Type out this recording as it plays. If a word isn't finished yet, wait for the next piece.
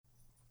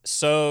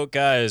So,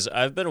 guys,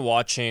 I've been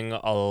watching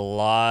a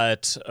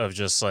lot of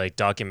just like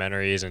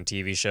documentaries and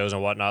TV shows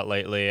and whatnot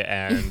lately,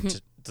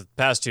 and the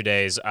past 2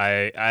 days,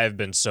 I've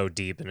been so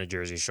deep into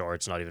Jersey Shore,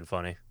 it's not even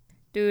funny.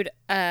 Dude,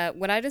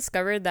 when I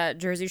discovered that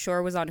Jersey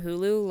Shore was on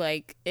Hulu,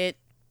 like it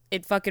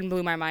fucking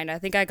blew my mind. I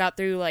think I got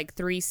through like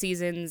 3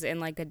 seasons in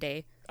like a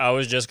day. I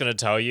was just gonna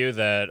tell you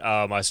that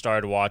I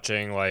started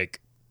watching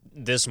like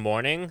this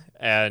morning,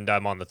 and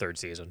I'm on the third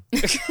season.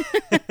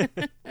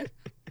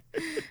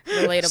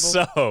 Relatable.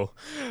 So,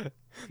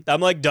 I'm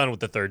like done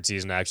with the third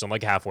season. Actually, I'm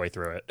like halfway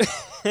through it.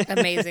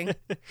 Amazing.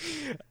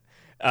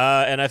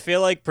 And I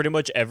feel like pretty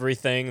much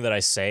everything that I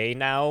say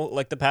now,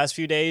 like the past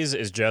few days,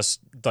 is just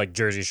like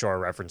Jersey Shore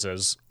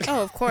references.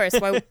 Oh, of course.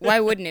 Why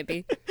wouldn't it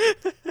be?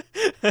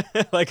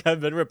 Like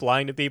I've been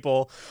replying to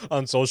people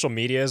on social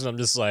medias, and I'm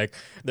just like,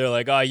 they're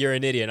like, "Oh, you're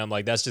an idiot." And I'm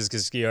like, "That's just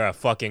because you're a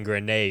fucking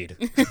grenade."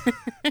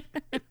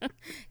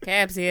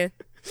 Cabs here.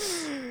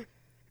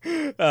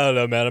 I don't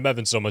know, man. I'm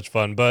having so much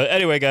fun. But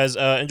anyway, guys,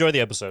 enjoy the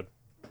episode.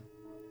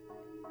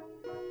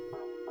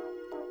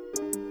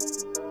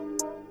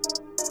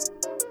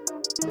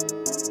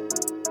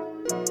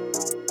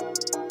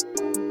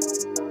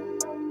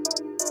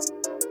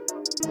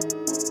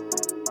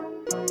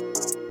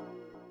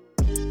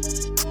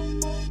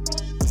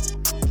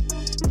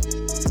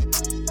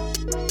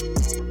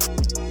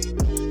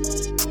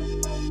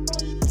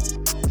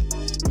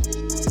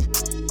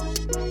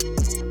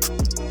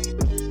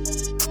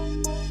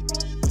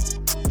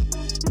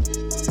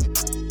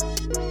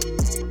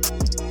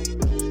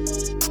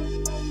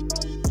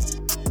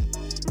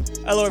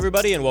 Hello,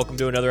 everybody, and welcome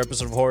to another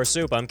episode of Horror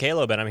Soup. I'm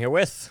Caleb, and I'm here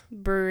with...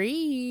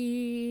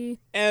 Bree.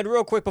 And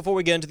real quick, before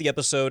we get into the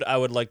episode, I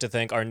would like to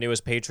thank our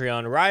newest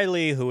Patreon,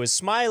 Riley, who is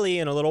smiley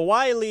and a little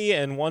wily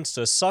and wants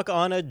to suck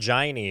on a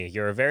giny.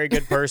 You're a very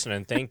good person,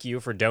 and thank you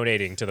for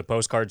donating to the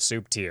Postcard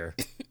Soup tier.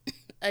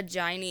 A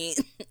giny.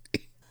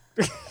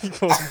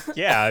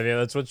 Yeah, I mean,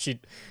 that's what she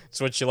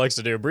likes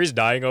to do. Bree's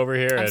dying over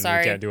here, and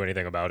sorry. we can't do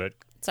anything about it.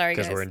 Sorry,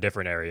 guys. Because we're in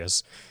different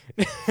areas.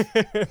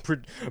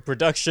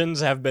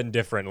 Productions have been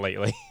different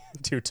lately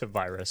due to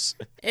virus.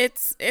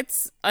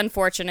 It's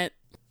unfortunate.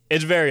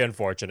 It's very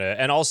unfortunate.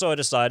 And also I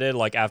decided,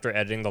 like, after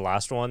editing the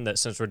last one, that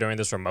since we're doing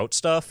this remote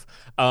stuff,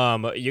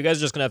 you guys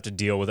are just going to have to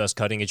deal with us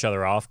cutting each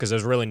other off, because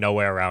there's really no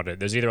way around it.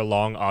 There's either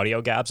long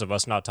audio gaps of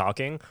us not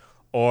talking,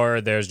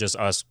 or there's just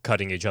us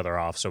cutting each other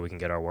off so we can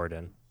get our word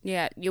in.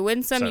 Yeah, you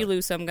win some, So- you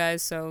lose some,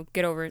 guys, so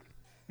get over it.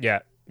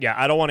 Yeah,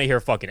 I don't want to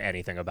hear fucking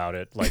anything about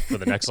it, like, for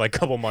the next, like,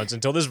 couple months.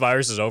 Until this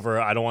virus is over,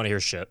 I don't want to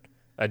hear shit.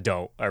 I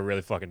don't. I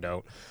really fucking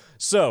don't.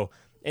 So,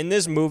 in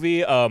this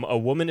movie, a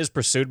woman is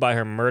pursued by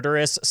her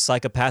murderous,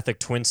 psychopathic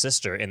twin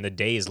sister in the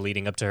days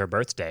leading up to her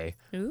birthday.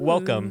 Ooh.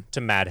 Welcome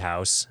to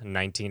Madhouse,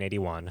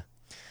 1981.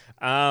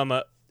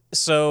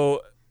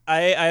 So,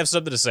 I have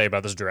something to say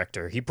about this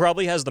director. He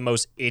probably has the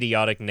most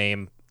idiotic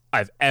name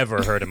I've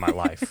ever heard in my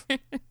life.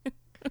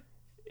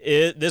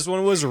 This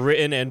one was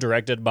written and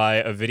directed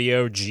by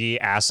Ovidio G.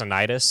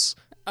 Assanitis.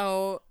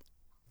 Oh,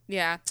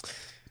 yeah.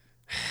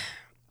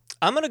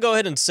 I'm going to go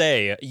ahead and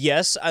say,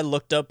 yes, I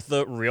looked up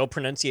the real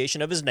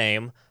pronunciation of his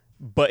name,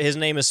 but his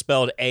name is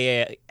spelled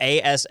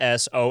Assonitis.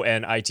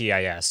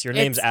 Your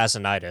name's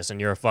Assanitis,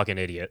 and you're a fucking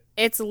idiot.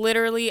 It's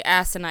literally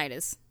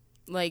Assanitis.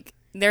 Like,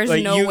 there's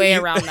Like, no way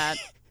around that.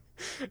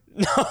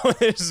 No,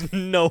 there's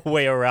no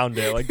way around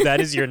it. Like, that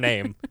is your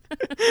name.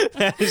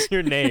 That is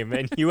your name,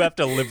 and you have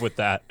to live with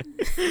that.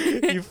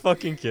 You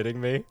fucking kidding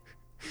me?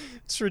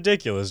 It's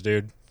ridiculous,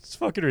 dude. It's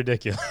fucking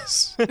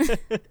ridiculous.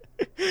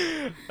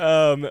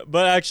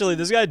 But actually,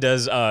 this guy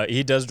does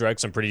direct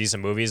some pretty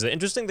decent movies. The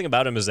interesting thing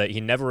about him is that he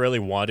never really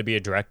wanted to be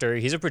a director.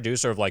 He's a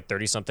producer of like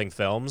 30-something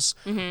films,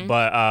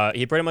 but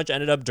he pretty much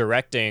ended up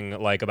directing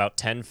like about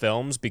 10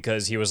 films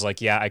because he was like,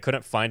 yeah, I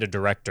couldn't find a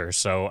director,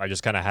 so I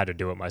just kind of had to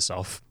do it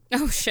myself.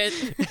 Oh, shit.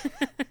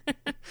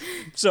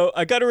 So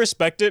I gotta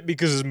respect it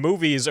because his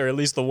movies, or at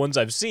least the ones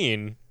I've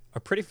seen, are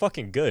pretty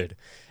fucking good.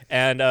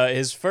 And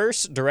his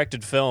first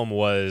directed film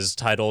was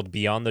titled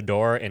Beyond the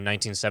Door in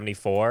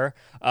 1974.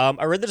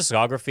 I read the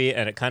discography,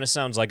 and it kind of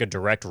sounds like a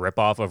direct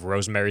ripoff of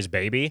Rosemary's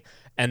Baby.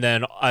 And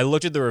then I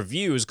looked at the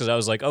reviews because I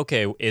was like,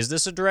 okay, is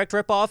this a direct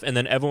ripoff? And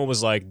then everyone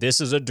was like, this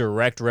is a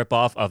direct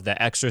ripoff of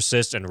The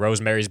Exorcist and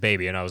Rosemary's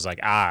Baby. And I was like,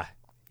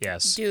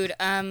 yes. Dude,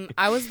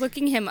 I was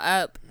looking him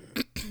up,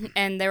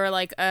 and they were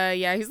like,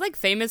 yeah, he's like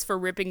famous for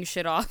ripping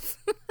shit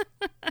off.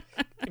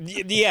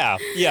 Yeah,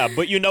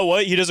 but you know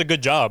what? He does a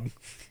good job.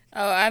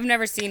 Oh, I've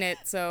never seen it,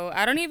 so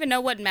I don't even know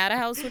what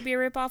Madhouse would be a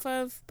ripoff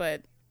of,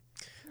 but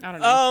I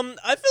don't know.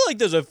 I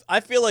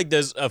feel like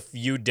there's a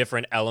few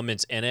different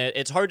elements in it.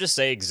 It's hard to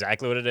say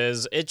exactly what it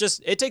is.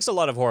 It takes a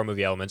lot of horror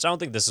movie elements. I don't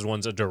think this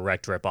one's a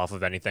direct ripoff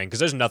of anything because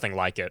there's nothing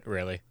like it,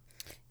 really.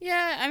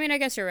 Yeah, I mean, I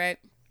guess you're right.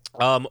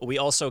 We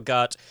also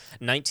got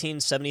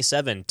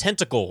 1977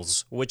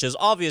 Tentacles, which is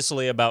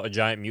obviously about a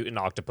giant mutant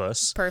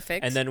octopus.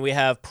 Perfect. And then we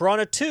have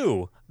Piranha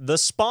 2, The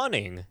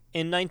Spawning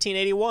in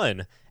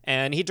 1981.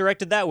 And he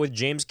directed that with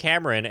James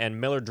Cameron and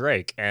Miller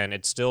Drake, and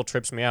it still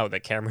trips me out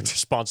that Cameron's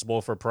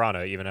responsible for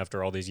Piranha even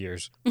after all these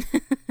years.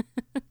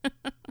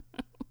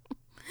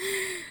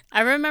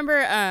 I remember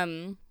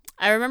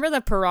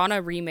the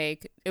Piranha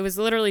remake. It was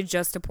literally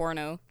just a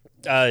porno.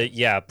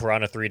 Yeah,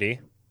 Piranha 3D.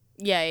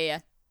 Yeah.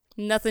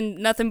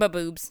 Nothing but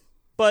boobs.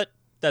 But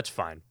that's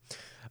fine.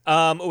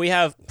 We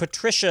have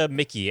Patricia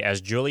Mickey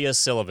as Julia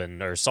Sullivan.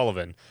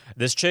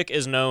 This chick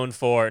is known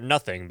for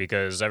nothing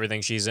because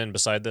everything she's in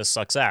beside this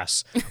sucks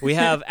ass. We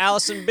have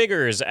Allison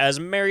Biggers as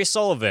Mary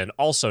Sullivan,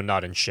 also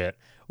not in shit.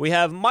 We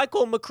have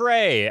Michael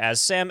McRae as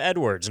Sam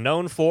Edwards,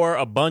 known for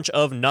a bunch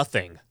of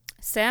nothing.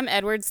 Sam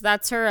Edwards,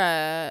 that's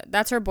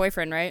her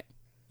boyfriend, right?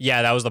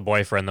 Yeah, that was the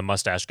boyfriend, the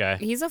mustache guy.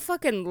 He's a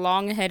fucking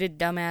long-headed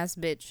dumbass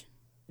bitch.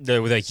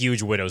 With a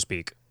huge widow's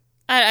peak.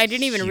 I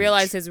didn't even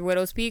realize his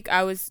widow's peak.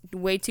 I was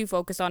way too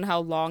focused on how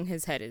long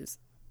his head is.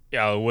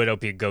 Yeah, widow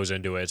peak goes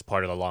into it. It's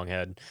part of the long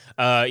head.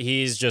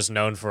 He's just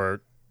known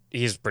for...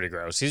 He's pretty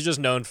gross. He's just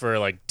known for,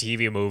 like,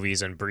 TV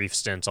movies and brief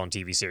stints on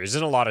TV series.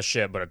 There's a lot of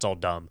shit, but it's all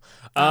dumb.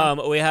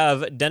 We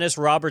have Dennis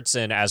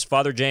Robertson as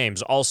Father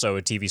James, also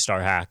a TV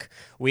star hack.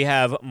 We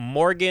have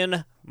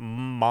Morgan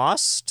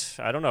Most.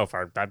 I don't know if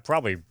I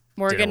probably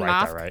Morgan didn't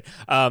write that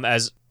right.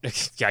 As...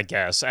 I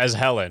guess, as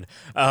Helen.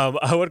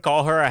 I would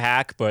call her a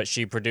hack, but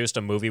she produced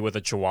a movie with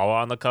a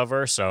chihuahua on the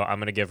cover, so I'm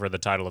going to give her the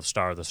title of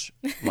star of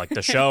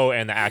the show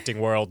and the acting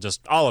world,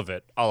 just all of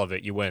it.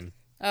 You win.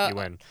 You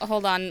win.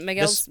 Hold on,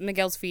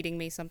 Miguel's feeding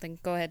me something.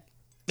 Go ahead.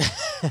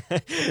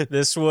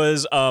 This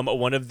was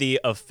one of the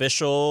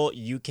official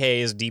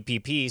UK's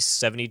DPP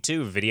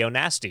 72 video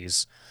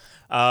nasties.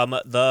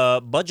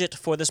 The budget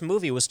for this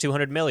movie was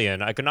 $200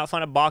 million. I could not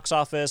find a box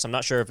office. I'm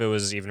not sure if it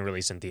was even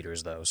released in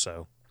theaters, though,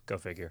 so go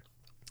figure.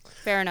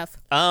 Fair enough.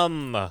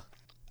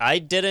 I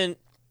didn't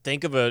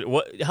think of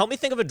help me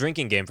think of a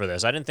drinking game for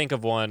this. I didn't think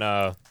of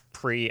one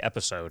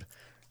pre-episode.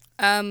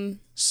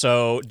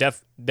 So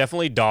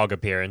definitely dog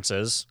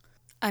appearances.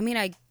 I mean,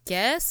 I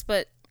guess,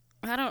 but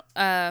I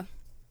don't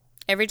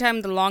every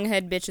time the long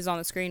head bitch is on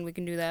the screen, we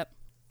can do that.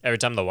 Every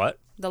time the what?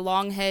 The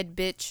long head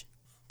bitch.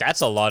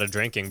 That's a lot of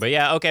drinking. But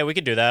yeah, okay, we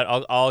could do that.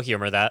 I'll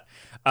humor that.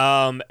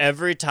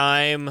 Every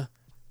time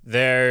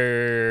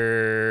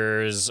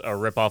there's a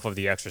ripoff of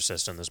The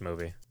Exorcist in this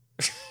movie.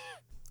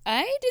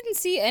 I didn't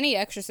see any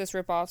Exorcist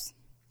ripoffs.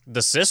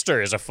 The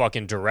sister is a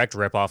fucking direct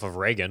ripoff of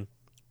Reagan.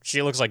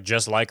 She looks like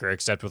just like her,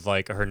 except with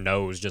like her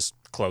nose just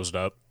closed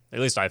up. At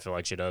least I feel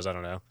like she does. I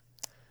don't know.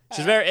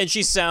 She's and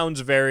she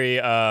sounds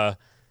very. I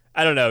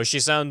don't know. She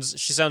sounds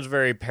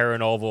very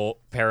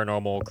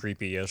paranormal,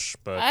 creepy-ish.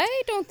 But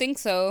I don't think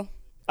so.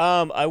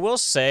 I will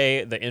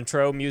say the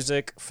intro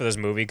music for this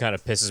movie kind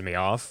of pisses me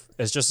off.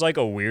 It's just like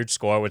a weird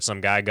score with some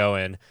guy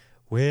going,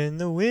 "When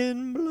the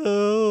wind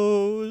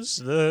blows,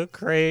 the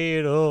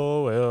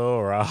cradle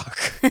will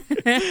rock."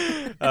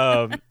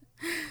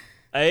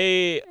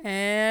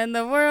 And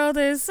the world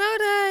is so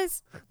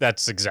nice.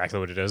 That's exactly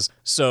what it is.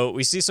 So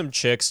we see some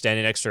chick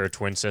standing next to her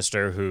twin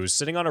sister who's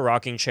sitting on a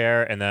rocking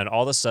chair, and then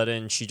all of a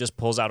sudden she just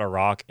pulls out a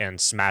rock and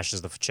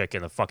smashes the chick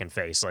in the fucking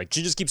face. Like,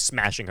 she just keeps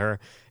smashing her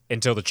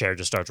until the chair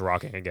just starts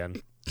rocking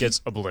again.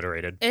 Gets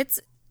obliterated. It's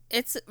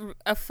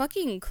a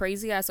fucking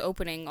crazy ass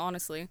opening,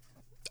 honestly.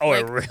 Oh,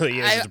 like, it really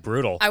is. It's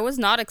brutal. I was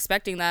not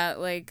expecting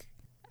that. Like,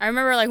 I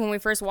remember like when we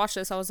first watched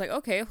this, I was like,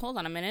 okay, hold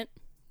on a minute.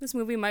 This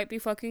movie might be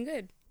fucking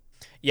good.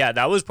 Yeah,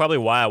 that was probably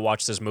why I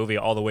watched this movie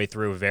all the way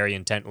through very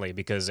intently,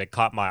 because it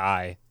caught my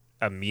eye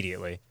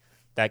immediately.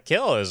 That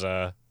kill's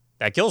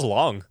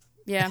long.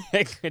 Yeah.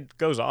 It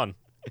goes on.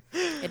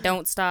 It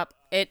don't stop.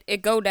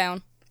 It go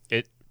down.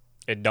 It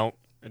don't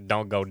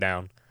go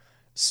down.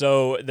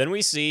 So then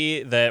we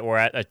see that we're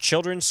at a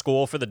children's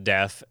school for the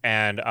deaf,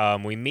 and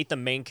we meet the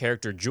main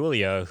character,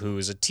 Julia,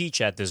 who's a teach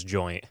at this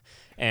joint.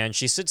 And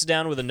she sits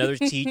down with another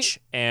teach,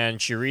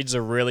 and she reads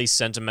a really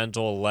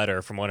sentimental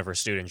letter from one of her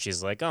students.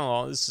 She's like,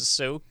 "Oh, this is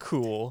so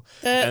cool."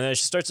 And then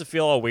she starts to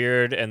feel all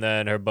weird, and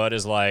then her bud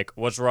is like,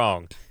 "What's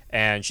wrong?"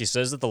 And she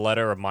says that the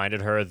letter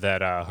reminded her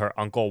that her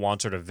uncle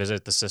wants her to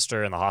visit the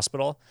sister in the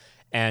hospital.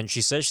 And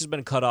she says she's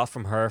been cut off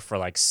from her for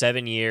like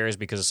 7 years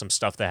because of some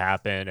stuff that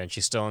happened, and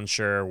she's still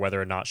unsure whether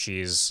or not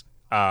she's...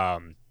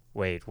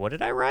 wait, what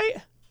did I write?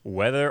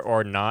 Whether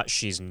or not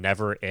she's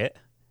never it?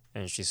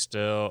 And she's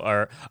still...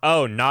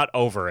 not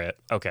over it.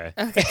 Okay.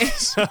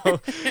 So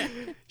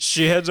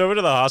she heads over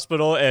to the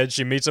hospital, and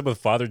she meets up with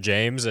Father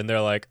James, and they're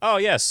like, "Oh,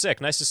 yeah,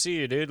 sick. Nice to see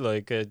you, dude.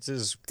 Like,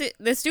 this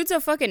dude's a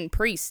fucking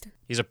priest.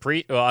 He's a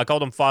priest. Well, I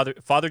called him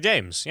Father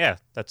James. Yeah,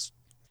 that's...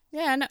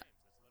 Yeah, no.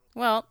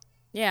 Well,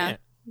 yeah.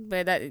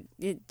 But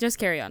just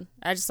carry on.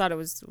 I just thought it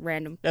was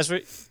random. That's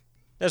what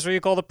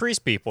you call the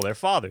priest people. They're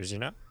fathers, you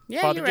know?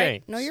 Yeah, Father you're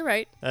James. Right. No, you're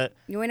right.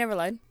 You ain't never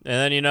lied.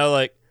 And then,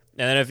 and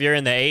then if you're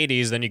in the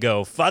 80s, then you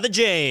go, "Father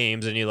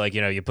James," and you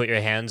you put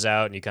your hands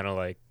out and you kind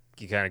of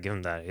give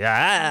him that,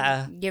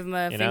 yeah. Give him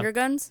a finger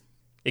guns?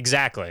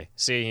 Exactly.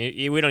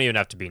 See, we don't even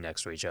have to be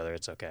next to each other.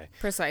 It's okay.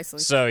 Precisely.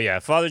 So yeah,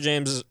 Father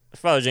James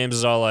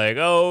is all like,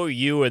 "Oh,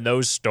 you and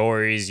those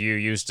stories you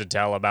used to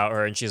tell about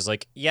her," and she's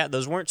like, "Yeah,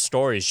 those weren't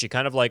stories. She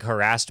kind of like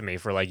harassed me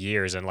for like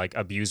years and like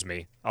abused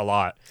me a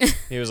lot."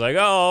 He was like,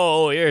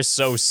 "Oh, you're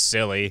so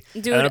silly."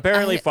 Dude, and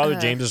apparently Father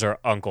James is her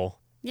uncle.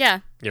 Yeah.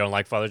 You don't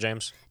like Father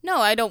James? No,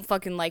 I don't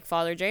fucking like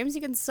Father James.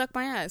 He can suck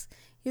my ass.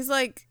 He's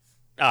like,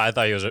 Oh, I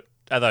thought he was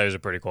a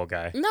pretty cool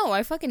guy. no,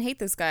 I fucking hate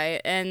this guy.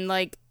 And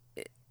like,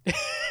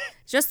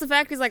 just the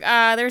fact he's like,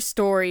 there's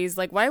stories.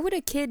 Like, why would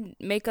a kid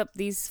make up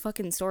these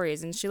fucking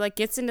stories? And she like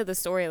gets into the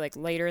story like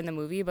later in the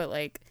movie, but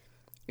like,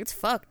 it's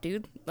fucked,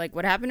 dude. Like,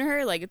 what happened to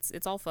her? Like,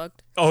 it's all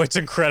fucked. Oh, it's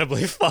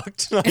incredibly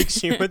fucked. Like,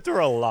 she went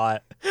through a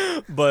lot.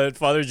 But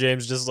Father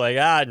James just like,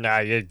 nah,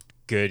 you're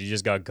good. You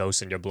just got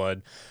ghosts in your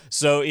blood.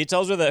 So he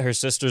tells her that her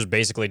sister's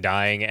basically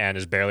dying and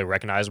is barely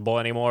recognizable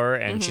anymore.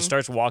 And she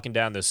starts walking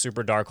down this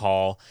super dark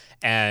hall.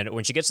 And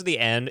when she gets to the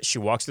end, she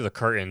walks through the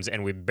curtains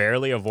and we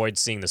barely avoid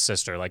seeing the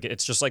sister. Like,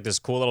 it's just like this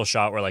cool little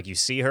shot where like you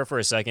see her for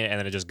a second and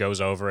then it just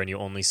goes over and you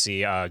only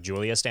see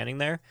Julia standing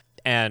there.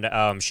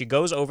 And she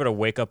goes over to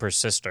wake up her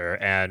sister,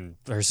 and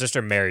her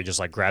sister Mary just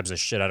like grabs the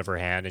shit out of her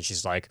hand, and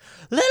she's like,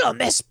 "Little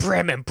Miss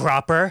Prim and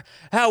Proper,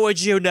 how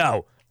would you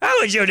know?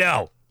 How would you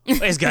know?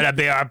 It's gonna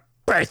be our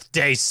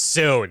birthday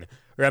soon.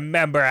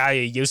 Remember how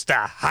you used to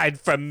hide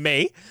from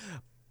me?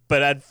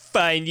 But I'd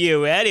find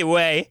you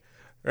anyway.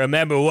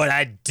 Remember what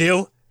I'd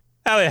do?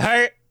 How it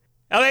hurt?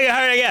 I'll make it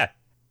hurt again.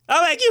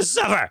 I'll make you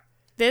suffer."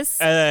 This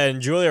And then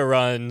Julia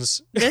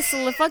runs. this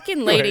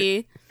fucking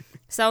lady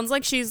sounds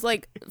like she's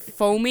like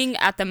foaming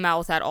at the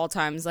mouth at all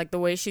times. Like the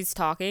way she's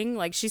talking,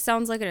 like she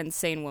sounds like an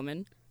insane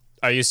woman.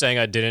 Are you saying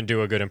I didn't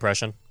do a good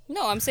impression?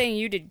 No, I'm saying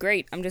you did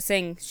great. I'm just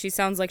saying she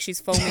sounds like she's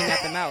foaming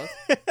at the mouth.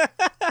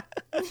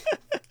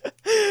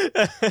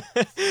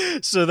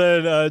 So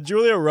then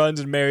Julia runs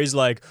and Mary's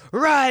like,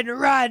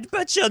 run,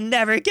 but you'll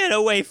never get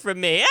away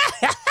from me.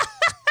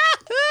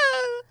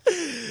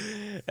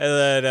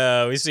 And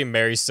then we see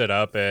Mary sit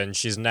up and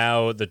she's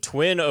now the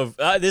twin of...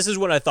 this is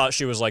when I thought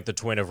she was like the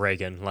twin of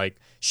Reagan. Like,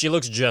 she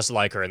looks just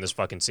like her in this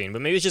fucking scene.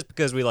 But maybe it's just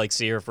because we like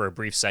see her for a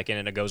brief second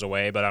and it goes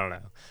away. But I don't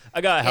know.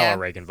 I got hella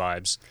Reagan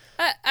vibes.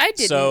 I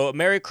didn't. So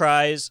Mary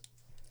cries.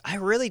 I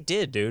really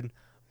did, dude.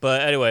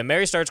 But anyway,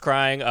 Mary starts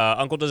crying.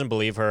 Uncle doesn't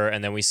believe her.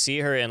 And then we see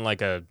her in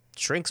like a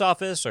shrink's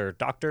office or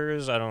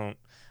doctor's. I don't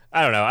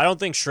know. I don't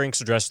think shrinks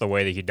dress the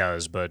way that he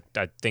does, but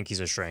I think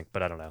he's a shrink,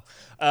 but I don't know.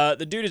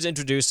 The dude is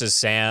introduced as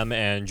Sam,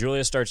 and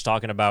Julia starts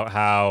talking about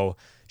how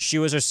she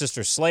was her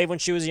sister's slave when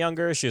she was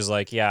younger. She was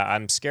like, yeah,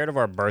 I'm scared of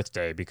our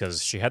birthday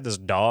because she had this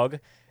dog,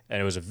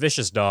 and it was a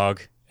vicious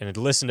dog, and it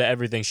listened to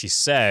everything she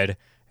said,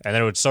 and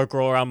then it would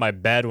circle around my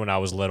bed when I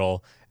was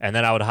little, and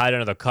then I would hide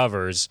under the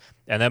covers,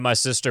 and then my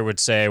sister would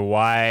say,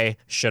 why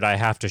should I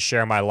have to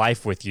share my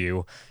life with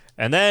you?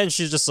 And then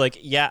she's just like,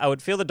 yeah, I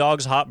would feel the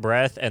dog's hot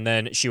breath, and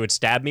then she would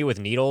stab me with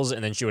needles,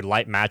 and then she would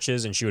light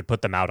matches, and she would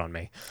put them out on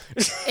me.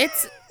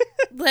 It's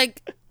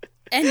like,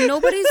 and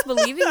nobody's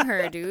believing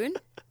her, dude.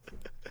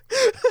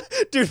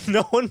 Dude,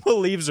 no one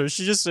believes her.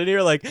 She's just sitting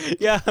here like,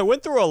 yeah, I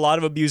went through a lot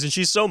of abuse, and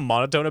she's so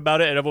monotone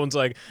about it, and everyone's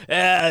like,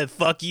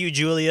 fuck you,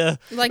 Julia.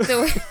 Like,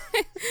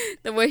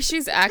 the way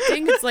she's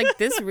acting, it's like,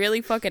 this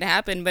really fucking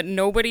happened, but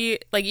nobody,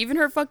 like, even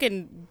her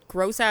fucking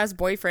gross-ass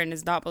boyfriend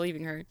is not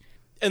believing her.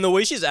 And the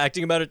way she's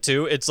acting about it,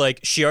 too, it's like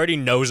she already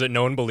knows that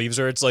no one believes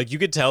her. It's like you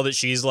could tell that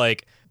she's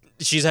like,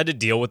 she's had to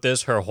deal with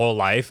this her whole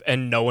life,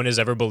 and no one has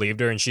ever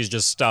believed her, and she's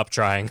just stopped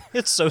trying.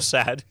 It's so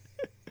sad.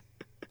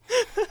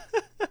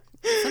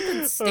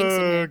 Something stinks in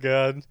here. Oh,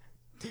 God.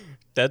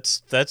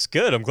 That's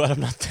good. I'm glad I'm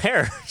not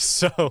there.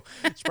 So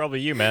it's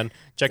probably you, man.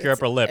 Check your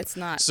upper lip. It's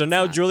not. So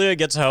now Julia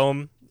gets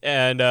home,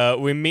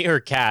 and we meet her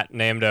cat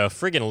named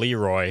friggin'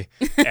 Leroy.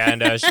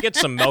 And she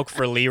gets some milk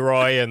for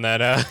Leroy, and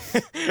then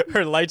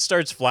her light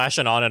starts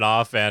flashing on and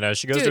off, and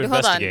she goes to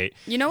investigate.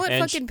 Hold on. You know what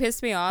fucking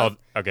pissed me off?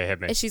 Oh, okay,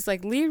 hit me. And she's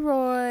like,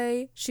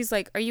 Leroy. She's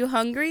like, are you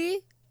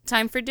hungry?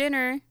 Time for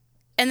dinner.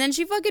 And then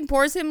she fucking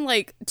pours him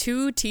like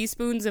 2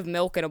 teaspoons of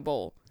milk in a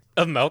bowl.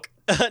 Of milk?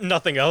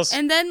 Nothing else?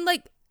 And then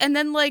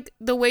like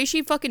the way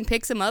she fucking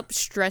picks him up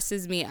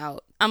stresses me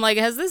out. I'm like,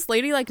 has this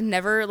lady like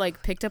never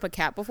like picked up a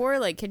cat before?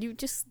 Like, can you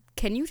just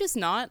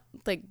not,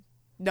 like,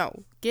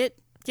 no, get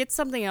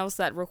something else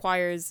that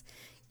requires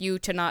you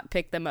to not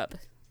pick them up.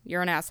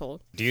 You're an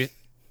asshole. Do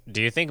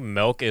you think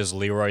milk is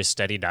Leroy's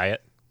steady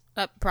diet?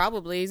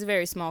 Probably. He's a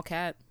very small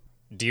cat.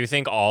 Do you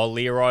think all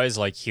Leroys,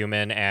 like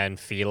human and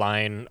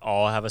feline,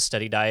 all have a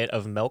steady diet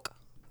of milk?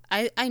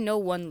 I know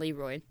one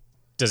Leroy.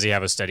 Does he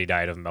have a steady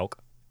diet of milk?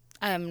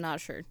 I am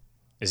not sure.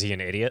 Is he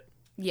an idiot?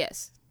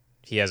 Yes.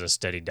 He has a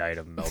steady diet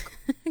of milk.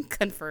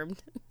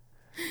 Confirmed.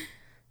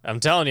 I'm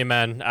telling you,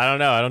 man. I don't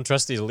know. I don't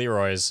trust these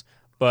Leroys.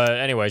 But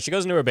anyway, she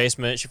goes into her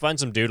basement. She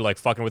finds some dude, like,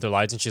 fucking with her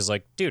lights. And she's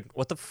like, dude,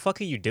 what the fuck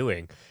are you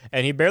doing?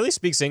 And he barely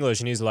speaks English.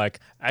 And he's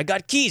like, I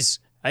got keys.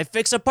 I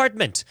fix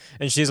apartment.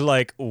 And she's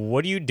like,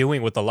 what are you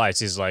doing with the lights?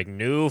 He's like,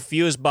 new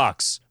fuse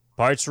box.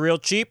 Parts real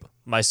cheap.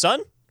 My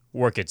son?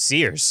 Work at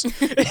Sears.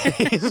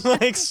 He's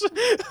like,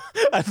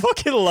 I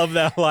fucking love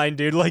that line,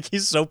 dude. Like,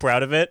 he's so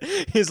proud of it.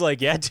 He's like,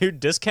 yeah,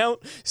 dude, discount?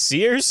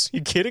 Sears?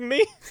 You kidding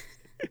me?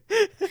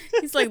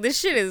 He's like, this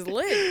shit is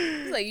lit.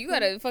 He's like, you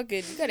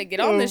gotta get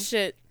on this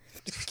shit.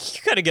 You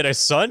gotta get a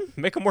son.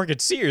 Make him work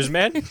at Sears,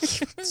 man. It's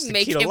the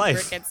Make key to him life.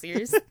 work at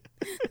Sears.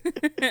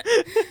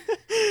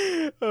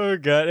 Oh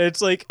god,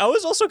 it's like I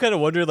was also kind of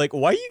wondering, like,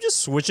 why are you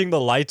just switching the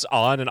lights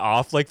on and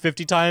off like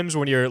 50 times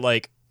when you're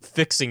like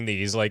fixing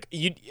these? Like,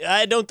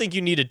 I don't think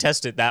you need to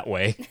test it that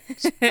way.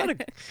 It's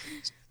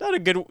not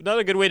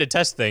a good way to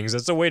test things.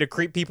 It's a way to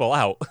creep people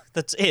out.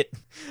 That's it.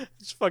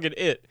 It's fucking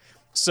it.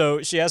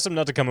 So she asks him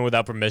not to come in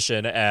without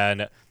permission,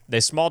 and they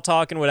small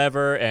talk and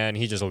whatever, and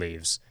he just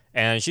leaves.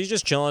 And she's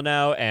just chilling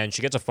now, and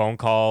she gets a phone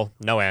call,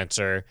 no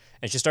answer.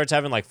 And she starts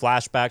having like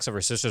flashbacks of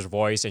her sister's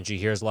voice, and she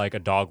hears like a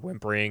dog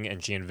whimpering,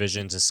 and she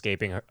envisions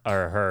escaping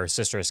her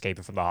sister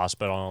escaping from the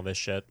hospital and all this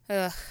shit.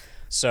 Ugh,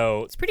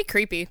 So it's pretty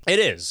creepy. it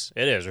is.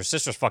 Her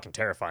sister's fucking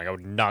terrifying. I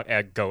would not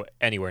go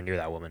anywhere near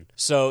that woman.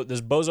 So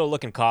this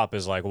bozo-looking cop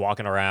is like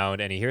walking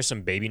around, and he hears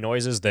some baby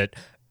noises that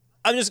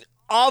I'm just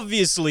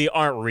obviously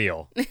aren't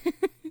real.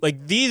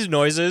 Like these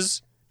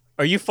noises,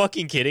 are you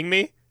fucking kidding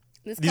me?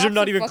 These are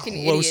not even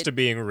close to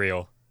being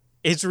real.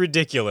 It's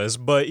ridiculous,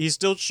 but he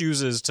still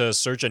chooses to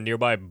search a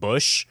nearby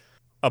bush,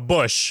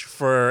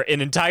 for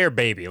an entire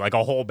baby, like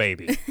a whole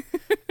baby.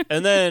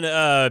 And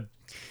then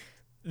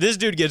this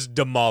dude gets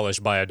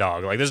demolished by a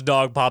dog. Like this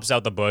dog pops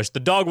out the bush. The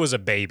dog was a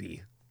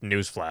baby.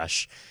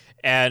 Newsflash.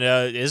 And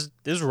his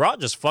rot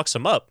just fucks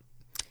him up.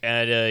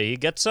 And he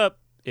gets up.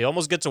 He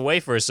almost gets away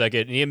for a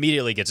second, and he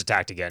immediately gets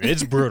attacked again.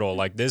 It's brutal.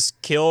 Like this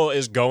kill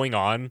is going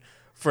on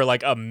for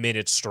like a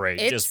minute straight,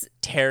 just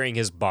tearing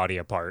his body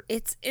apart.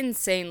 It's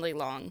insanely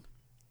long.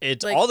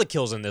 It's like, all the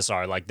kills in this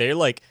are like they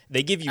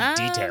give you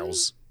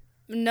details.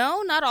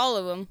 No, not all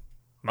of them.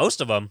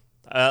 Most of them,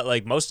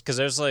 because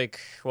there's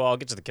like, well, I'll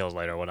get to the kills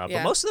later or whatnot,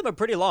 but most of them are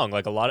pretty long.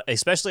 Like a lot,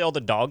 especially all the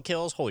dog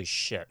kills. Holy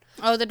shit!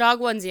 Oh, the dog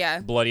ones, yeah,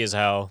 bloody as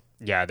hell.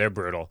 Yeah, they're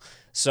brutal.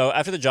 So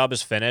after the job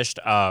is finished,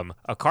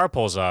 a car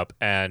pulls up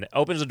and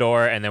opens the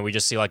door, and then we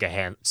just see like a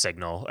hand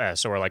signal.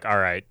 So we're like, all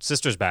right,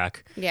 sister's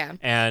back. Yeah.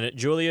 And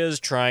Julia's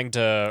trying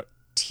to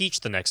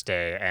teach the next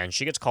day, and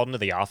she gets called into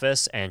the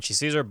office, and she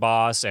sees her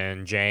boss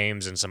and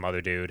James and some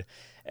other dude,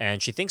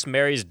 and she thinks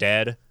Mary's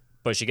dead,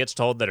 but she gets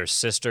told that her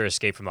sister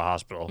escaped from the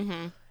hospital.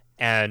 Mm-hmm.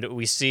 And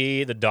we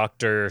see the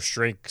doctor,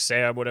 Shrink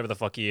Sam, whatever the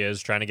fuck he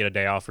is, trying to get a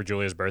day off for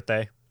Julia's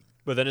birthday.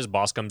 But then his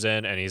boss comes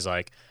in, and he's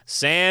like,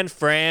 San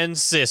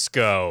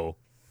Francisco.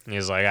 And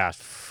he's like,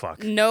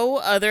 fuck. No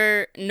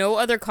other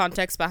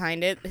context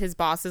behind it. His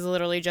boss is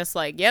literally just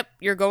like, yep,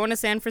 you're going to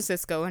San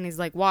Francisco. And he's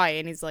like, why?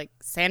 And he's like,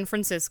 San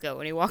Francisco.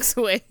 And he walks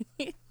away.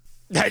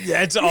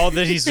 That's all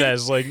that he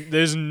says. Like,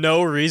 there's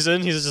no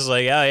reason. He's just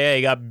like, oh, yeah,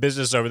 you got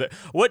business over there.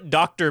 What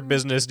doctor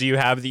business do you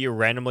have that you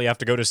randomly have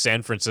to go to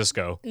San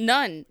Francisco?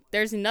 None.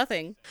 There's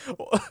nothing.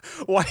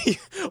 Why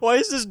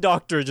is this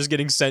doctor just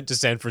getting sent to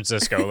San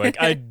Francisco? Like,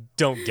 I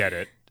don't get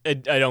it.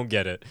 I don't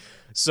get it.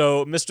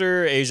 So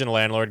Mr. Asian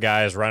landlord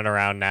guy is running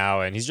around now,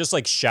 and he's just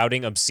like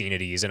shouting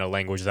obscenities in a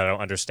language that I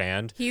don't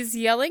understand. He's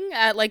yelling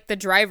at like the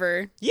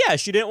driver. Yeah,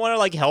 she didn't want to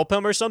like help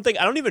him or something.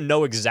 I don't even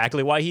know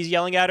exactly why he's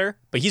yelling at her,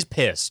 but he's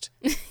pissed.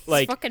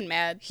 Like, he's fucking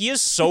mad. He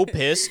is so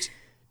pissed.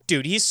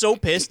 Dude, he's so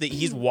pissed that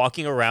he's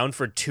walking around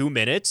for 2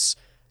 minutes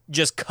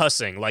just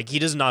cussing. Like, he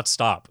does not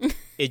stop.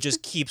 It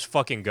just keeps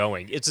fucking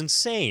going. It's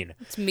insane.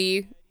 It's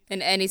me.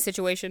 In any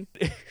situation.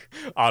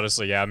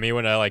 Honestly, yeah. Me,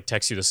 when I like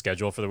text you the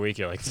schedule for the week,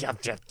 you're like, yeah,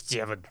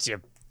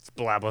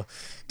 blah, blah.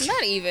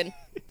 Not even.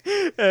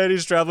 And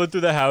he's traveling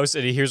through the house,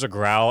 and he hears a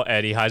growl,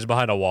 and he hides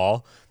behind a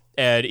wall,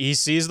 and he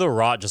sees the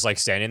rot just like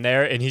standing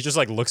there, and he just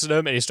like looks at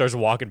him, and he starts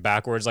walking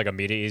backwards like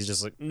immediately. He's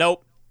just like,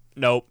 nope.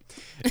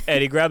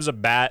 And he grabs a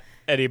bat,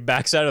 and he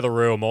backs out of the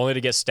room, only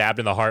to get stabbed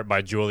in the heart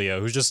by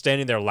Julia, who's just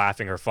standing there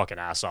laughing her fucking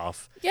ass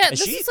off. Yeah, and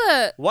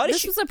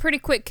this was a pretty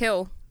quick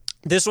kill.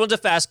 This one's a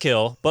fast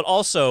kill, but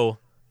also,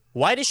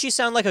 why does she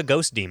sound like a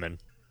ghost demon?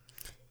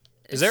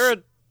 Is there a...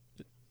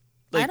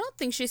 I don't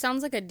think she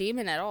sounds like a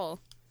demon at all.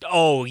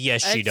 Oh,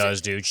 yes, she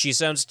does, dude. She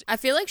sounds... I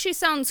feel like she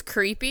sounds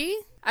creepy.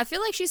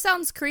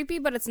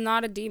 But it's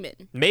not a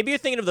demon. Maybe you're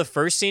thinking of the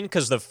first scene,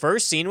 because the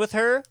first scene with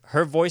her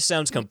voice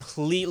sounds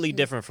completely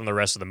different from the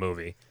rest of the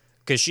movie.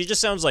 Because she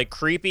just sounds like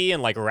creepy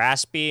and like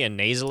raspy and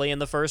nasally in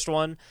the first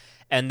one.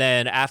 And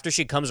then after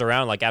she comes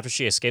around, like after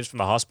she escapes from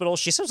the hospital,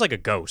 she sounds like a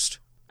ghost.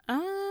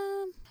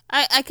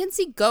 I can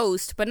see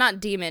ghost, but not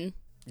demon.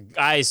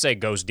 I say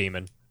ghost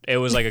demon. It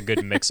was like a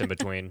good mix in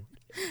between.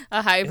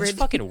 A hybrid. It was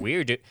fucking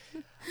weird, dude.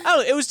 I don't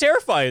know, it was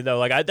terrifying, though.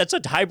 Like, that's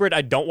a hybrid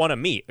I don't want to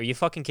meet. Are you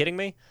fucking kidding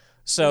me?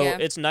 So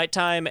It's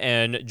nighttime,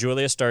 and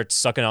Julia starts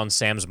sucking on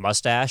Sam's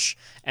mustache,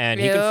 and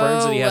he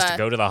confirms that he has to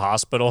go to the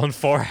hospital in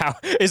 4 hours.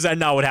 Is that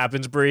not what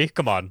happens, Brie?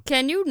 Come on.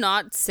 Can you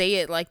not say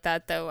it like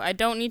that, though? I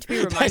don't need to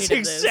be reminded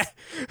of this.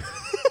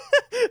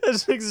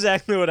 That's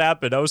exactly what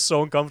happened. I was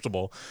so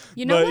uncomfortable.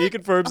 You know what? He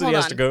confirms that he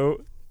has to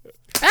go.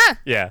 Ah!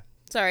 Yeah.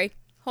 Sorry.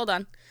 Hold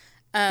on.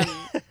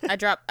 I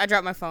dropped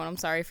my phone. I'm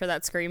sorry for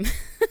that scream.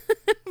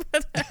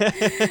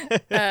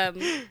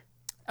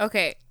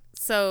 Okay,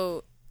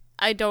 so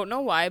I don't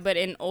know why, but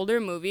in older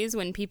movies,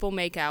 when people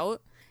make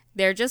out,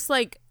 they're just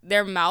like,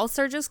 their mouths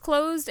are just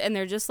closed and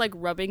they're just like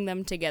rubbing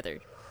them together.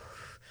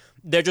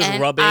 They're just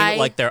And rubbing I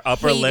like their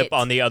upper hate lip it.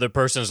 on the other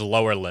person's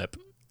lower lip.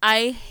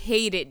 I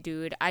hate it,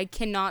 dude. I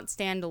cannot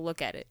stand to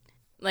look at it.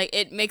 Like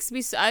it makes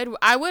me.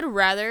 I would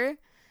rather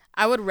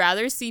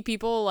see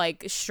people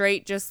like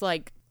straight just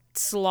like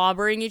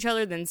slobbering each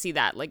other than see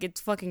that. Like it's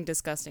fucking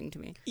disgusting to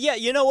me. Yeah,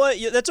 you know what?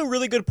 That's a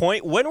really good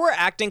point. When were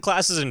acting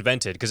classes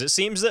invented? Because it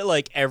seems that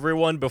like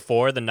everyone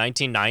before the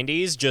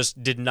 1990s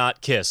just did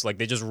not kiss. Like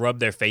they just rubbed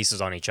their faces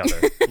on each other.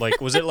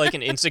 Like was it like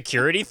an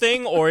insecurity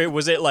thing, or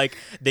was it like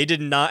they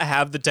did not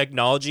have the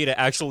technology to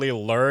actually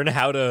learn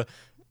how to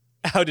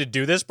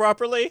do this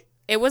properly?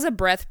 It was a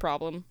breath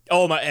problem.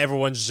 Oh my!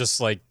 Everyone's just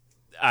like,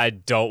 I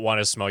don't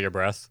want to smell your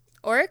breath.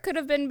 Or it could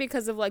have been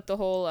because of like the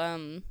whole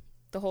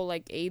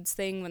like AIDS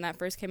thing when that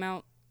first came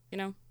out, you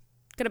know?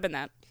 Could have been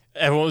that.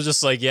 Everyone was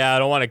just like, yeah, I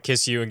don't want to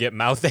kiss you and get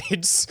mouth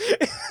AIDS.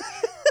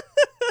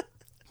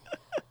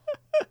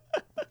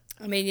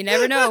 I mean, you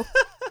never know.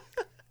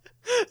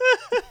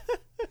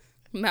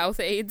 Mouth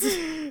AIDS.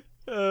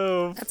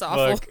 Oh, That's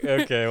awful. fuck.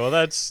 Okay, well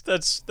that's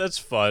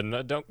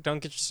fun.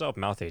 Don't get yourself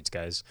mouth AIDS,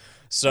 guys.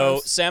 So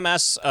Gross. Sam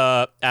asks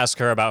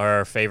her about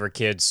her favorite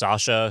kid,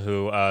 Sasha,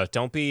 who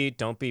don't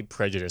be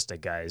prejudiced,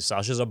 guys.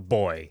 Sasha's a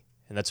boy,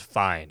 and that's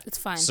fine. It's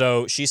fine.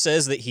 So she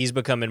says that he's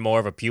becoming more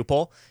of a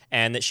pupil,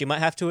 and that she might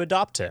have to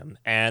adopt him.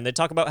 And they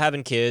talk about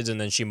having kids,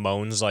 and then she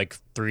moans like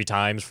 3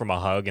 times from a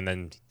hug, and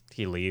then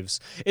he leaves.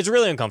 It's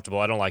really uncomfortable.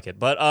 I don't like it.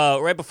 But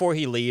right before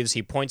he leaves,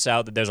 he points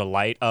out that there's a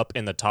light up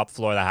in the top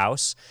floor of the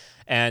house.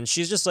 And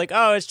she's just like,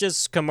 oh, it's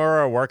just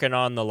Kimura working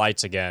on the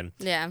lights again.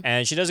 Yeah.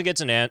 And she doesn't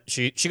get an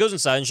answer. She goes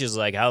inside and she's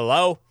like,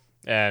 hello?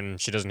 And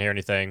she doesn't hear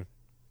anything.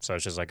 So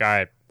she's like, all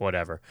right,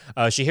 whatever.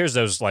 She hears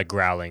those like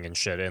growling and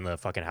shit in the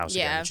fucking house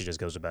again. Yeah. And she just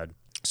goes to bed.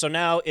 So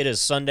now it is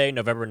Sunday,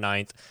 November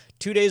 9th,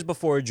 2 days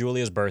before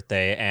Julia's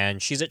birthday.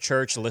 And she's at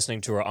church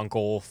listening to her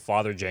uncle,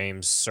 Father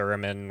James'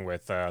 sermon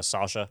with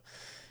Sasha.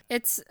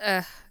 It's,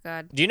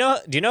 God. Do you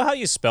know how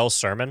you spell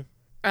sermon?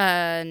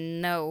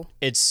 No.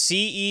 It's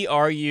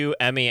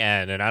Cerumen,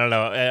 and I don't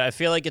know. I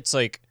feel like it's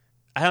like,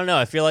 I don't know.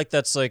 I feel like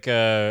that's like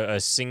a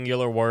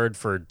singular word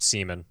for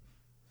semen.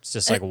 It's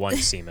just like one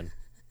semen.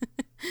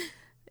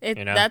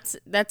 You know?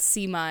 That's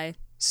semi.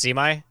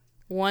 Semi?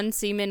 One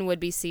semen would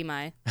be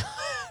semi.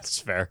 That's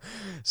fair.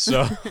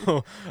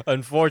 So,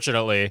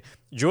 unfortunately,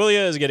 Julia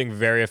is getting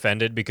very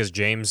offended because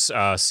James'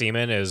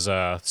 semen is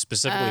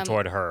specifically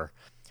toward her.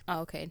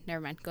 Oh, okay.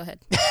 Never mind. Go ahead.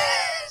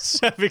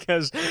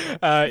 Because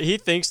he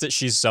thinks that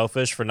she's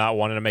selfish for not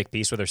wanting to make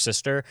peace with her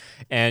sister,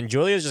 and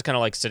Julia's just kind of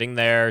like sitting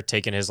there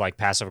taking his like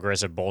passive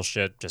aggressive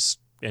bullshit just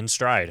in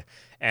stride.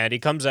 And he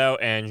comes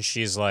out and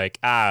she's like,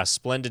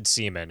 splendid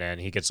semen,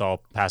 and he gets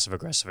all passive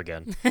aggressive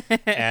again.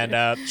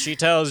 And she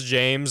tells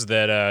James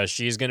that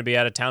she's going to be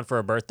out of town for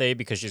her birthday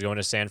because she's going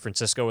to San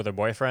Francisco with her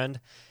boyfriend.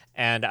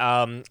 And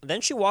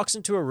then she walks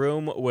into a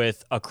room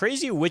with a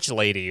crazy witch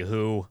lady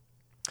who,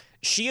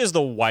 she is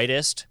the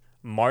whitest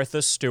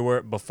Martha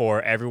Stewart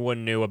before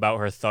everyone knew about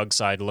her thug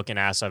side looking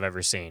ass I've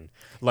ever seen.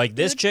 Like,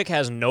 this chick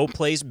has no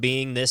place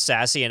being this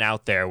sassy and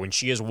out there when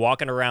she is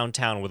walking around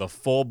town with a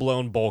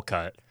full-blown bowl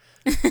cut.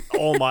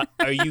 Oh my,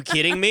 are you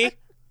kidding me?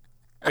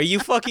 Are you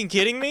fucking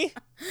kidding me?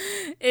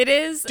 It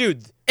is.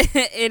 Dude.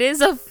 It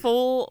is a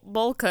full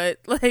bowl cut.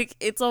 Like,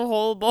 it's a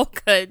whole bowl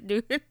cut,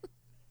 dude.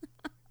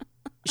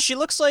 She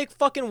looks like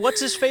fucking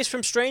what's-his-face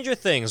from Stranger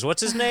Things.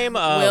 What's his name?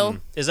 Will.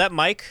 Is that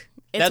Mike?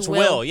 It's That's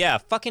Will. Yeah,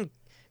 fucking...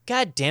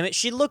 God damn it,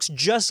 she looks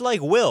just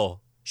like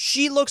Will.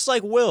 She looks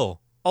like Will.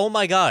 Oh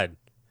my god.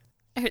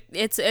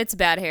 It's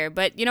bad hair,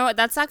 but you know what?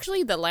 That's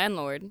actually the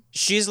landlord.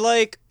 She's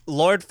like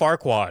Lord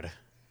Farquaad.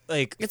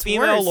 Like, It's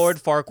female worse. Lord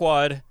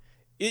Farquaad.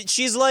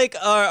 She's like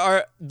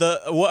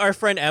what our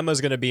friend Emma's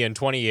gonna be in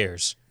 20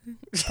 years.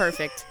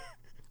 Perfect.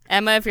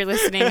 Emma, if you're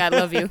listening, I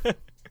love you.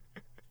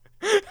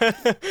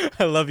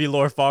 I love you,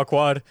 Lord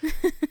Farquaad.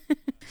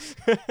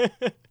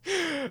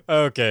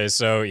 Okay,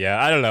 so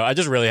yeah, I don't know. I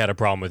just really had a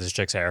problem with this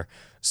chick's hair.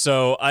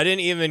 So I didn't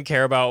even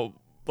care about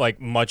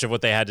like much of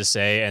what they had to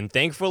say, and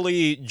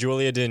thankfully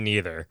Julia didn't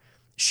either.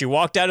 She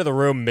walked out of the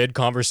room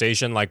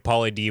mid-conversation like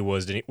Pauly D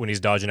was when he's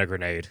dodging a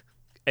grenade.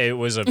 It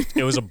was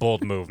a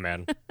bold move,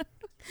 man.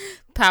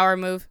 Power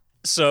move.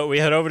 So we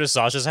head over to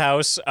Sasha's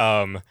house,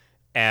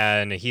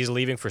 and he's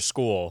leaving for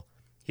school.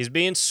 He's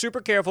being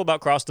super careful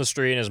about crossing the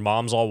street, and his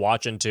mom's all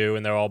watching too,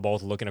 and they're all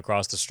both looking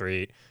across the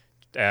street.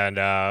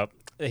 And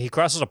he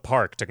crosses a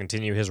park to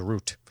continue his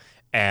route.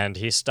 And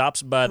he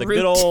stops by the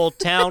good old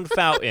town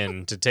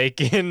fountain to take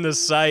in the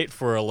sight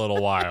for a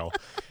little while.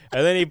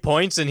 And then he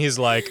points and he's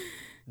like,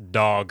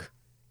 dog.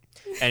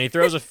 And he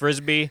throws a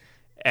frisbee,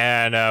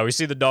 and we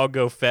see the dog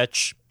go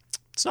fetch.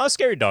 It's not a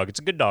scary dog. It's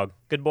a good dog.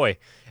 Good boy.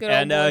 Good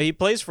old boy. He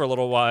plays for a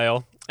little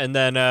while, and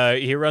then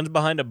he runs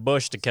behind a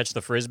bush to catch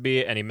the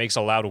frisbee, and he makes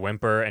a loud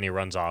whimper, and he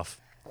runs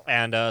off.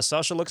 And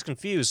Sasha looks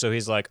confused, so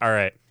he's like, all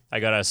right, I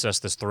got to assess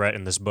this threat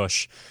in this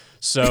bush.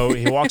 So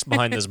he walks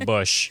behind this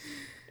bush,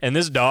 and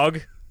this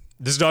dog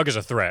is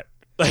a threat.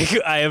 Like,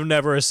 I have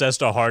never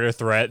assessed a harder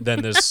threat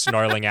than this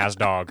snarling-ass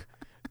dog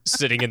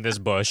sitting in this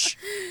bush.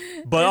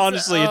 But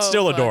honestly, it's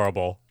still fuck.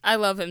 adorable. I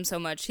love him so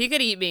much. He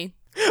could eat me.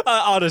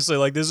 Honestly,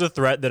 like, this is a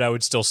threat that I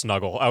would still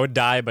snuggle. I would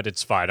die, but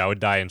it's fine. I would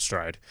die in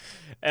stride.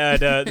 And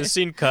the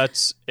scene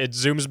cuts, it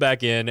zooms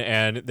back in,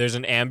 and there's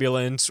an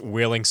ambulance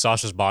wheeling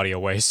Sasha's body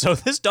away. So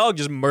this dog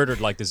just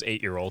murdered, like, this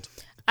 8-year-old.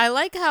 I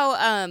like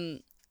how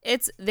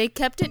they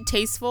kept it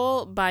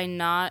tasteful by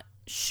not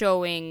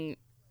showing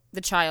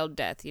the child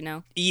death, you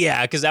know?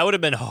 Yeah, because that would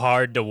have been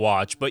hard to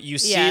watch. But you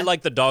see,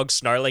 like, the dog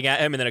snarling at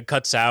him, and then it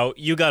cuts out.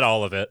 You got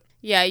all of it.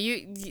 Yeah,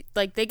 you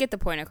like, they get the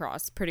point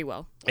across pretty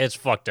well. It's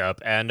fucked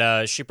up.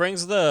 And she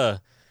brings the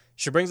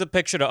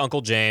picture to Uncle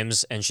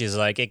James, and she's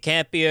like, it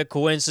can't be a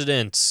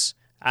coincidence.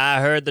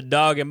 I heard the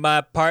dog in my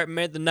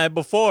apartment the night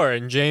before.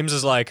 And James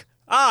is like,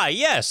 ah,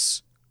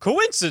 yes,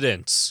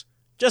 coincidence.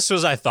 Just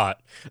as I thought.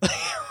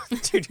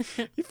 Dude,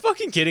 you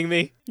fucking kidding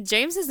me?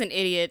 James is an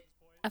idiot.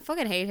 I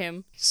fucking hate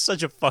him. He's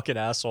such a fucking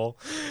asshole.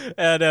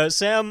 And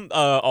Sam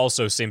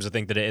also seems to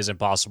think that it isn't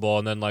possible.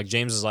 And then, like,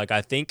 James is like,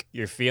 I think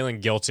you're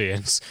feeling guilty.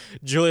 And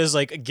Julia's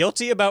like,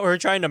 guilty about her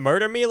trying to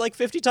murder me like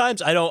 50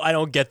 times? I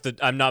don't get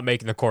I'm not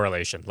making the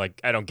correlation.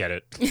 Like, I don't get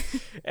it.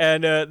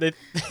 And they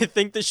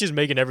think that she's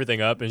making everything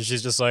up. And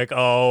she's just like,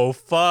 oh,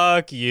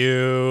 fuck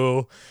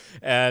you.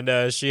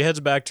 And she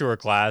heads back to her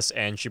class.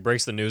 And she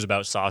breaks the news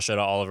about Sasha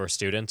to all of her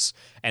students.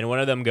 And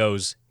one of them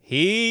goes,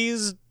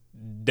 he's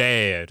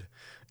dead.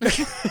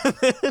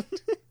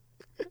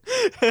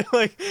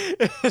 Like,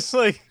 it's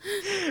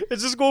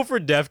a school for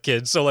deaf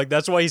kids, so like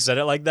that's why he said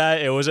it like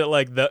that. It wasn't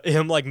like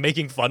him like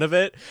making fun of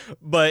it,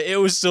 but it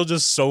was still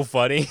just so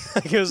funny.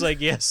 Like, it was like,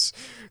 yes,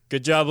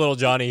 good job, little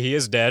Johnny. He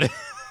is dead.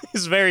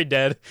 He's very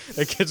dead.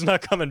 The kid's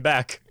not coming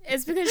back.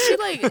 It's because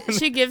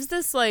she gives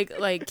this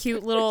like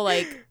cute little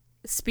like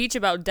speech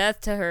about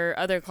death to her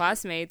other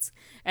classmates,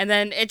 and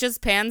then it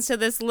just pans to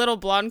this little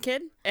blonde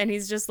kid, and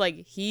he's just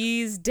like,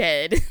 he's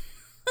dead.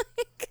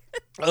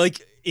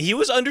 Like, he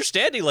was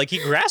understanding, like, he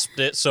grasped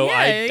it, so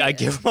yeah, I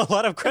give him a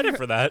lot of credit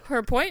for that.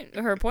 Her point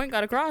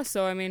got across,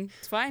 so I mean,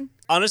 it's fine.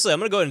 Honestly, I'm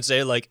gonna go ahead and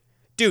say, like,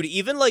 dude,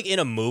 even like in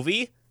a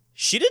movie,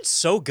 she did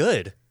so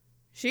good.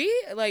 She,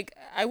 like,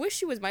 I wish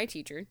she was my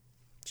teacher.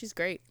 She's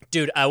great.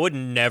 Dude, I would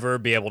never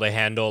be able to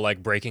handle,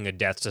 like, breaking a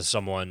death to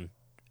someone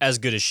as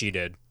good as she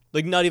did.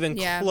 Like, not even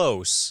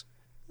close.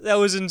 That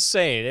was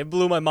insane. It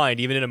blew my mind,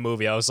 even in a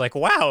movie. I was like,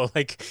 wow,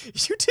 like,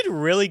 you did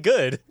really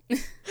good.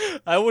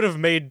 I would have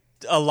made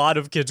a lot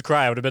of kids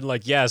cry. I would have been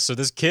like, yeah, so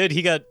this kid,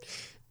 he got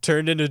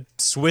turned into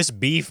Swiss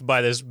beef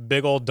by this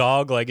big old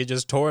dog. Like, it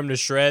just tore him to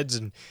shreds,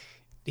 and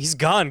he's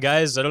gone,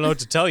 guys. I don't know what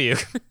to tell you.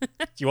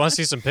 Do you want to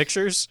see some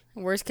pictures?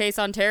 Worst case,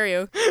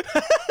 Ontario.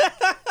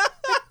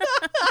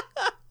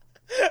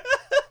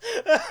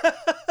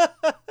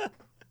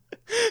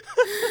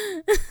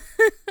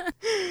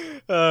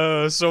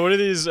 So one of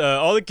these,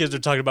 all the kids are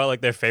talking about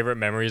like their favorite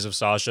memories of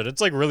Sasha. And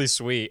it's like really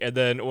sweet. And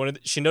then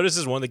she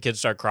notices one of the kids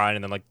start crying,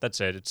 and then like, that's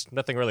it. It's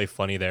nothing really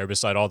funny there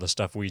beside all the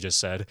stuff we just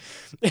said.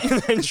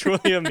 And then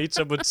Julia meets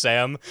up with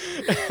Sam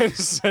and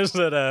says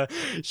that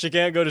she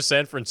can't go to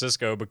San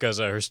Francisco because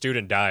her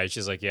student died.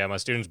 She's like, yeah, my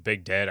student's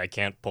big dead. I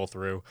can't pull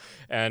through.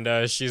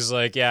 And she's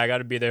like, yeah, I got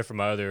to be there for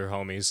my other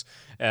homies.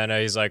 And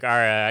he's like, all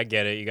right, I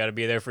get it. You got to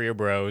be there for your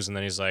bros. And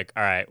then he's like,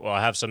 all right, well,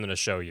 I have something to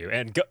show you.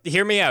 And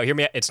hear me out.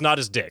 It's not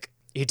his dick.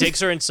 He takes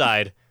her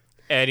inside,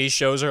 and he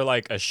shows her,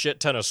 like, a shit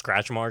ton of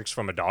scratch marks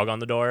from a dog on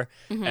the door.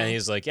 Mm-hmm. And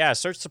he's like, yeah,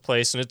 search the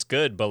place, and it's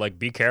good, but, like,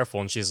 be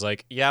careful. And she's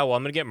like, yeah, well,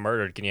 I'm going to get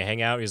murdered. Can you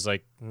hang out? He's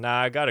like,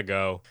 nah, I got to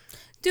go.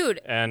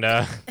 Dude. And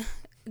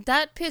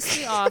that pissed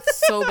me off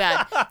so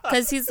bad.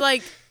 Because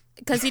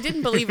he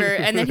didn't believe her,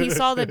 and then he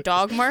saw the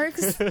dog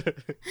marks,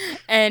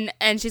 and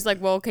she's like,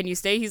 well, can you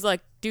stay? He's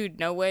like, dude,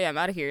 no way, I'm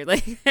out of here.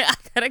 Like, I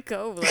gotta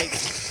go. Like,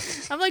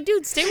 I'm like,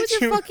 dude, stay with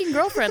your fucking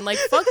girlfriend. Like,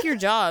 fuck your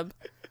job.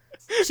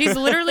 She's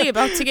literally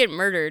about to get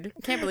murdered.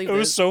 I can't believe it. It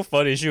was so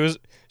funny. She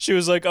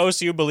was like, oh,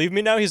 so you believe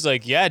me now? He's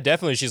like, yeah,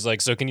 definitely. She's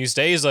like, so can you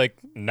stay? He's like,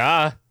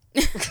 nah.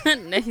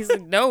 He's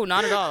like, no,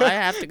 not at all. I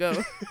have to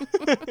go.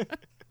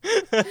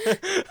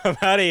 I'm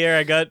out of here.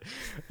 I got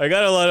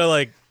a lot of,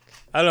 like,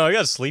 I don't know, I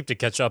got sleep to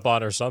catch up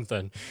on or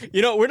something.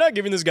 You know, we're not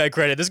giving this guy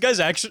credit. This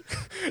guy's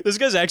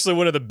actually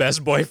one of the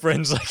best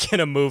boyfriends, like, in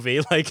a movie.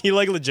 Like, he,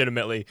 like,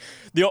 legitimately.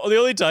 The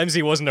only times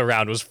he wasn't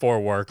around was for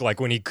work, like,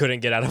 when he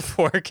couldn't get out of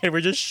work, and we're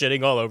just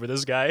shitting all over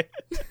this guy.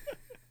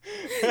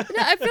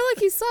 I feel like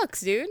he sucks,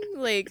 dude.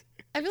 Like,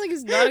 I feel like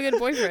he's not a good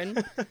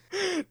boyfriend.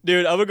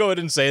 Dude, I'm gonna go ahead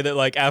and say that,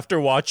 like,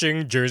 after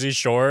watching Jersey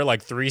Shore,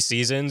 like, 3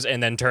 seasons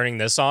and then turning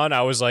this on,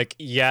 I was like,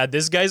 yeah,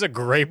 this guy's a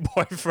great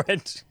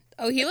boyfriend.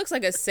 Oh, he looks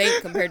like a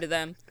saint compared to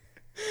them.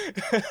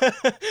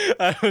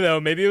 I don't know.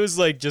 Maybe it was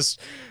like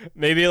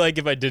maybe like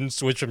if I didn't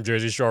switch from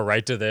Jersey Shore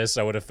right to this,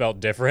 I would have felt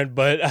different.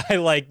 But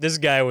this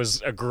guy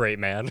was a great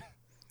man.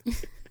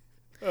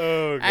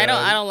 Oh, God.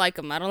 I don't like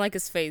him. I don't like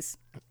his face.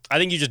 I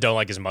think you just don't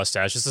like his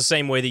mustache. It's the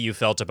same way that you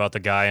felt about the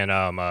guy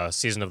in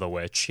Season of the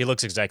Witch. He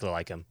looks exactly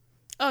like him.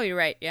 Oh, you're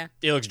right. Yeah.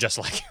 He looks just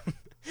like him.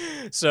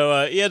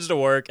 So he heads to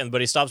work, but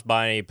he stops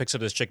by and he picks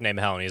up this chick named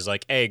Helen. He's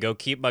like, hey, go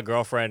keep my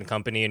girlfriend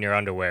company in your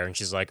underwear. And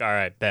she's like, all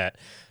right, bet.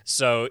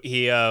 So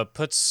he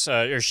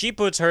she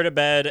puts her to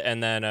bed,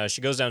 and then she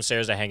goes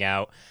downstairs to hang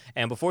out.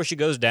 And before she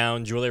goes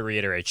down, Julia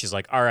reiterates, she's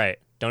like, all right,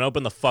 don't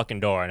open the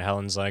fucking door. And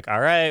Helen's like, all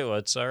right, well,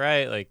 it's all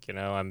right. Like,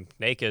 I'm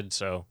naked,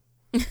 so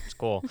it's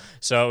cool.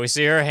 So we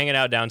see her hanging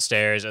out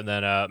downstairs, and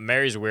then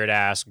Mary's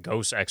weird-ass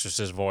ghost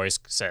exorcist voice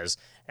says,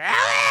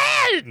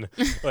 Helen!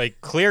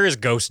 Like, clear as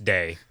ghost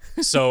day.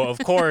 So, of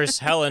course,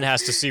 Helen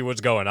has to see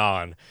what's going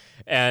on.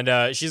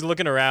 And she's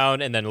looking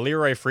around, and then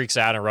Leroy freaks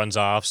out and runs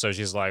off. So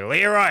she's like,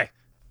 Leroy,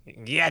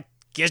 get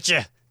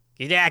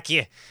at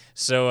you.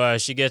 So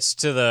she gets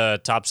to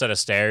the top set of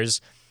stairs.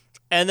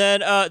 And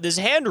then this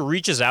hand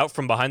reaches out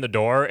from behind the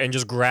door and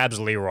just grabs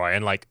Leroy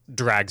and, like,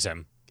 drags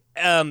him.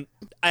 I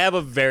have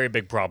a very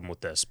big problem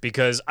with this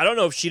because I don't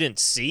know if she didn't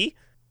see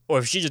or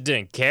if she just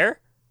didn't care,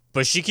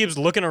 but she keeps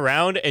looking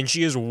around and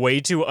she is way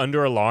too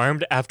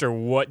under-alarmed after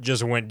what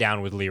just went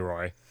down with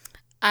Leroy.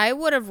 I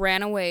would have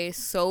ran away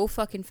so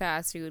fucking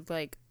fast, dude.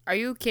 Like, are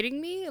you kidding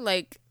me?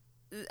 Like,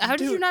 how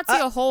did you not see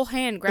a whole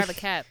hand grab a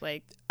cat?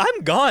 Like,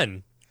 I'm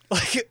gone.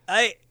 Like,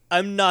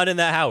 I'm not in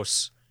that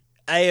house.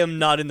 I am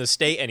not in the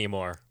state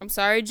anymore. I'm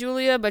sorry,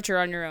 Julia, but you're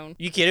on your own.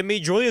 You kidding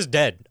me? Julia's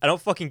dead. I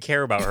don't fucking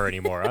care about her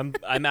anymore.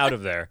 I'm out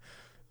of there.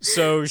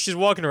 So she's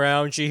walking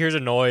around. She hears a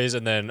noise,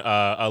 and then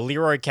a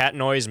Leroy cat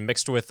noise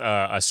mixed with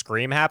a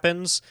scream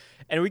happens,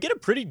 and we get a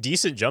pretty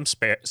decent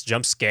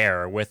jump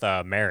scare with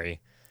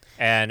Mary.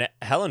 And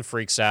Helen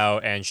freaks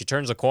out, and she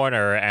turns the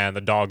corner, and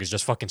the dog is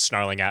just fucking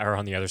snarling at her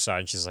on the other side.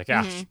 And she's like,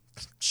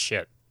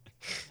 shit.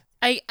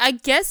 I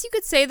guess you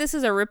could say this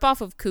is a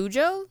ripoff of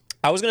Cujo.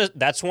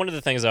 That's one of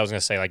the things I was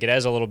gonna say. Like, it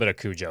has a little bit of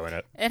Cujo in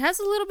it. It has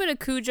a little bit of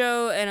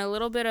Cujo and a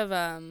little bit of,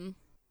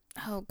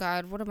 oh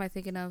God, what am I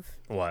thinking of?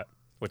 What?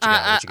 What you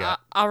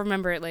got? I'll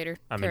remember it later.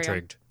 I'm Carry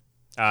intrigued.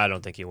 I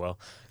don't think you will.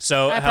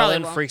 So I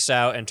Helen won't. freaks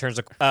out and turns.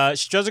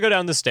 She tries to go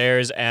down the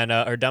stairs, and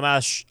her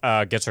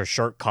dumbass gets her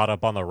shirt caught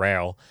up on the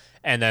rail,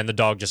 and then the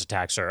dog just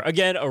attacks her.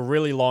 Again, a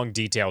really long,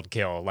 detailed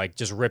kill, like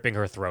just ripping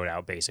her throat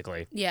out,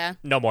 basically. Yeah.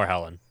 No more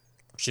Helen.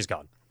 She's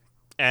gone.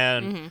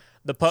 And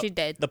She's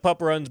dead. The pup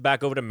runs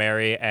back over to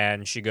Mary,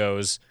 and she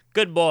goes,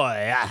 "Good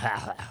boy."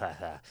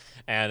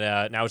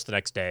 And now it's the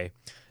next day.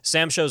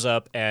 Sam shows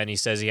up, and he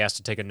says he has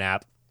to take a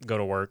nap, go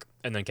to work,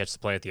 and then catch the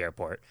plane at the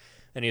airport.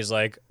 And he's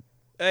like,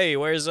 "Hey,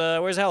 where's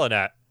Helen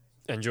at?"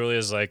 And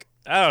Julia's like,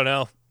 "I don't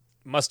know.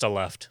 Must have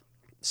left."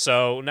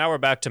 So now we're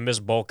back to Miss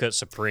Bulkett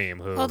Supreme,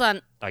 who Hold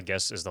on. I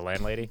guess is the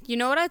landlady. You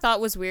know what I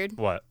thought was weird?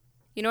 What?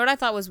 You know what I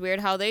thought was weird?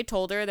 How they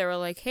told her, they were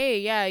like, hey,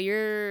 yeah,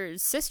 your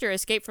sister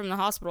escaped from the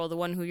hospital, the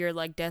one who you're,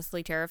 like,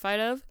 deathly terrified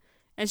of.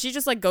 And she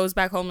just, like, goes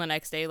back home the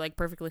next day, like,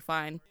 perfectly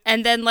fine.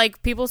 And then,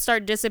 like, people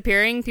start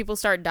disappearing, people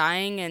start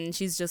dying, and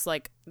she's just,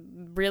 like,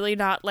 really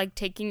not, like,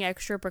 taking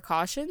extra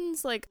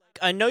precautions. Like,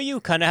 I know you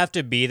kind of have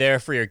to be there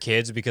for your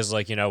kids because,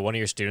 like, one of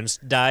your students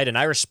died, and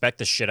I respect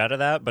the shit out of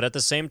that. But at the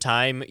same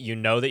time, you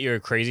know that your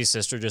crazy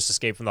sister just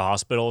escaped from the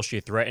hospital. She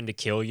threatened to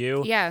kill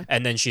you. Yeah.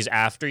 And then she's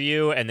after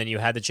you, and then you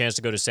had the chance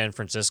to go to San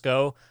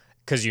Francisco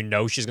because you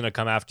know she's going to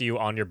come after you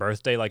on your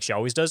birthday like she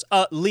always does.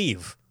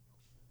 Leave.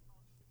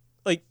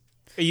 Like,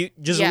 you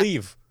just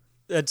leave.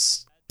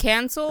 That's...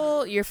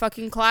 Cancel your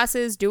fucking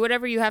classes, do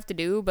whatever you have to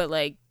do, but,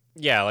 like...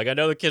 Yeah, like, I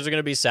know the kids are going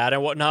to be sad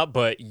and whatnot,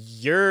 but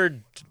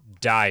you're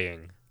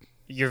dying.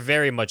 You're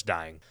very much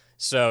dying.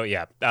 So,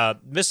 yeah,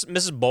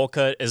 Mrs.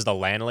 Bulkett is the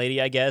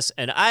landlady, I guess,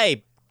 and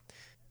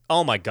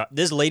oh my God,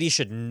 this lady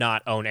should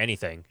not own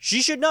anything.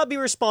 She should not be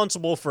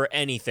responsible for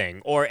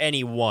anything or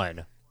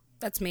anyone.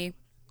 That's me.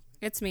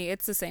 It's me.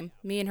 It's the same.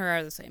 Me and her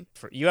are the same.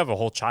 You have a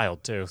whole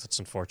child, too. That's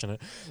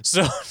unfortunate.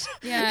 So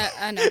Yeah,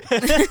 I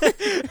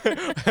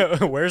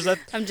know. Where's that?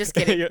 I'm just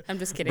kidding. I'm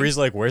just kidding. Bree's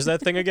like, where's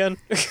that thing again?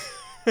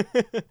 I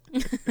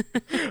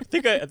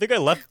think I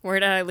left. Where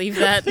did I leave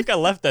that? I think I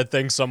left that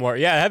thing somewhere.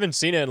 Yeah, I haven't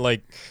seen it in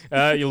like.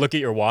 You look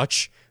at your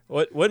watch.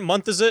 What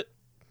month is it?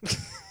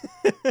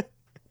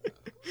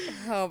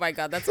 Oh my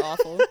God, that's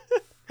awful.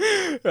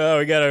 Oh,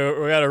 we got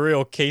a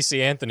real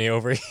Casey Anthony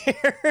over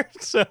here.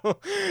 So,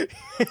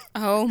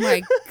 oh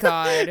my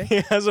God,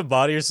 he has a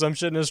body or some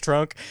shit in his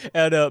trunk,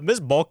 and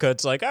Miss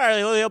Bulkett's like, "All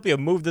right, let me help you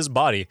move this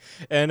body,"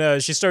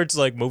 and she starts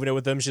like moving it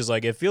with him. She's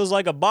like, "It feels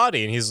like a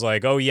body," and he's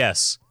like, "Oh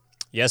yes."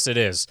 Yes, it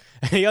is.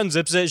 And he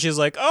unzips it. She's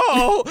like,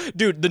 oh,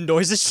 dude, the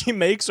noises she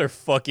makes are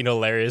fucking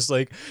hilarious.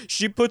 Like,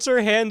 she puts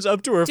her hands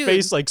up to her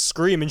face, like,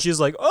 scream, and she's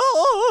like,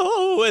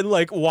 oh, and,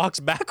 like, walks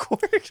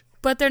backward.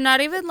 But they're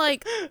not even,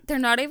 like,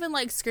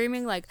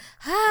 screaming, like,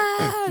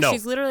 ah. No.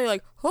 She's literally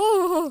like,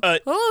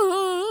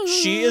 oh.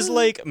 She is,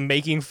 like,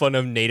 making fun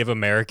of Native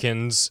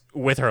Americans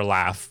with her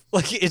laugh.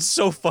 Like, it's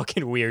so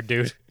fucking weird,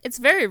 dude. It's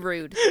very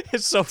rude.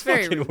 It's so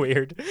fucking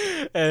weird.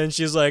 And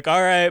she's like,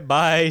 all right,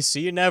 bye,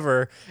 see you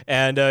never.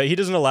 And he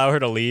doesn't allow her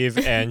to leave,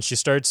 and she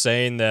starts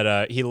saying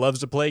that he loves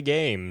to play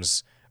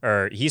games.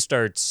 Or he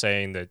starts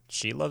saying that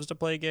she loves to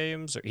play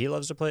games, or he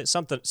loves to play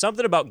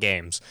something about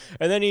games.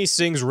 And then he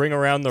sings Ring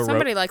Around the Rosie.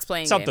 Somebody likes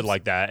playing something games.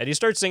 Like that. And he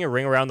starts singing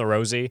Ring Around the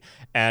Rosie,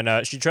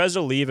 and she tries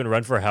to leave and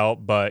run for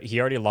help, but he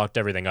already locked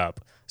everything up.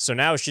 So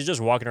now she's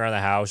just walking around the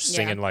house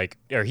singing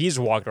he's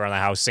walking around the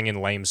house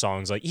singing lame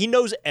songs. Like, he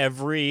knows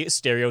every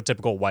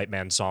stereotypical white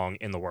man song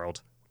in the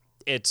world.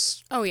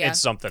 it's Oh yeah, it's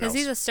something else. because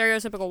he's a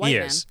stereotypical white He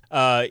man. is.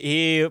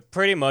 He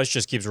pretty much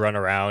just keeps running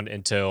around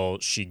until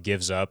she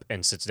gives up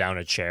and sits down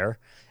in a chair.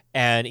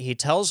 And he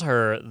tells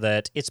her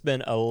that it's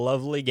been a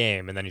lovely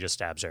game, and then he just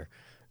stabs her.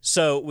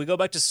 So we go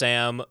back to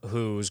Sam,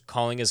 who's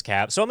calling his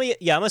cab. So I'm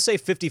gonna say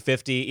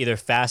 50-50, either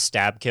fast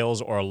stab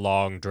kills or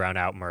long,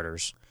 drawn-out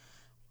murders.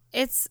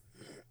 So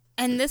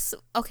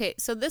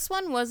this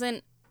one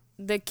wasn't,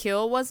 the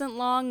kill wasn't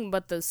long,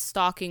 but the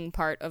stalking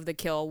part of the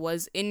kill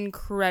was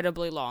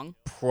incredibly long.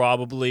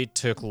 Probably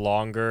took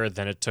longer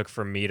than it took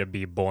for me to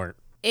be born.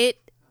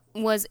 It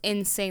was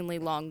insanely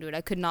long, dude.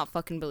 I could not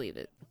fucking believe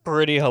it.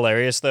 Pretty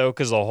hilarious, though,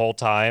 because the whole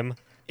time,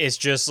 it's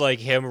just like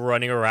him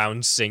running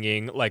around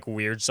singing like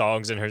weird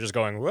songs and her just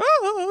going,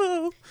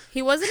 whoa.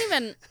 He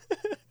wasn't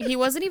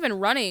even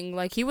running.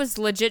 Like, he was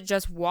legit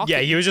just walking.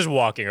 Yeah, he was just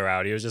walking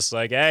around. He was just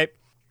like, hey,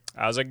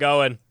 how's it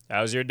going?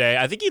 How's your day?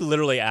 I think he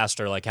literally asked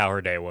her like how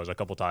her day was a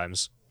couple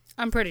times.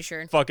 I'm pretty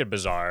sure. Fucking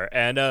bizarre.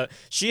 And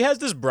she has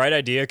this bright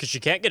idea because she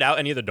can't get out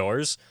any of the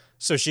doors.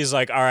 So she's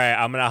like, all right,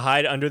 I'm going to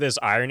hide under this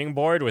ironing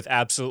board with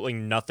absolutely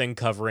nothing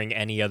covering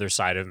any other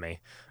side of me.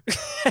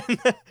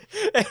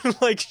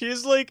 and like,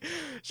 she's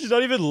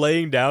not even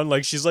laying down.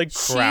 Like, she's like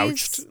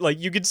crouched. Like,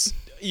 you could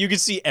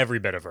see every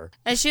bit of her.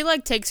 And she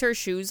like takes her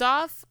shoes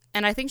off.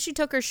 And I think she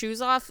took her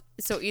shoes off,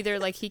 so either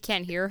like he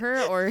can't hear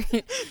her or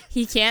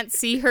he can't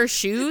see her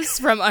shoes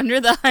from under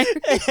the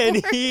iron.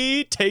 And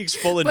he takes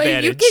full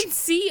advantage. But you can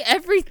see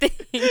everything.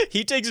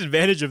 He takes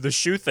advantage of the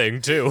shoe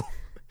thing too.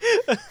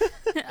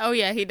 Oh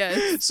yeah, he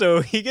does.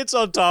 So he gets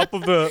on top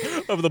of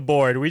the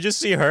board. We just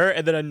see her,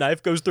 and then a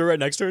knife goes through right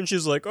next to her, and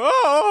she's like,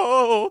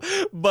 "Oh!"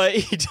 But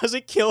he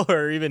doesn't kill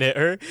her, or even hit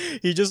her.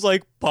 He just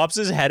like pops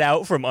his head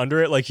out from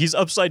under it, like he's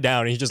upside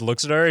down. And he just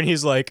looks at her, and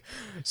he's like,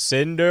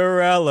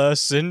 "Cinderella,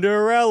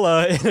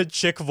 Cinderella," in a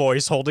chick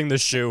voice, holding the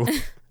shoe.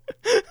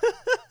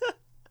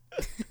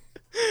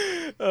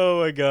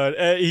 Oh my god.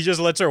 He just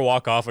lets her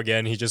walk off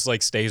again. He just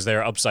like stays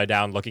there upside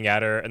down looking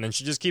at her, and then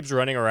she just keeps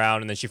running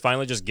around, and then she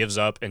finally just gives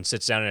up and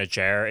sits down in a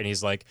chair, and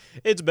he's like,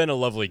 "It's been a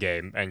lovely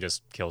game," and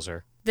just kills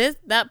her.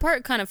 That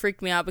part kind of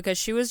freaked me out because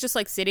she was just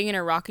like sitting in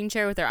her rocking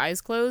chair with her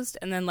eyes closed,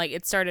 and then like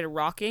it started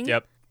rocking.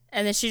 Yep.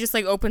 And then she just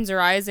like opens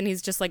her eyes and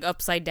he's just like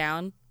upside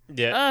down.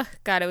 Yeah. Ugh,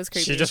 God, it was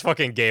creepy. She just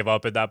fucking gave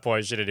up at that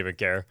point. She didn't even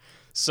care.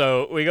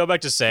 So we go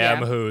back to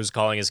Sam, who's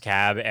calling his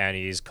cab, and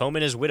he's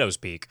combing his widow's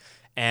peak.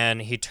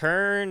 And he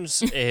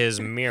turns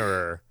his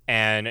mirror,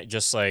 and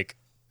just like,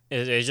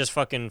 it's just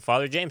fucking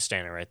Father James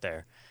standing right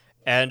there.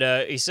 And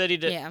he said he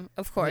did. Yeah,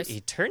 of course. He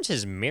turns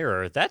his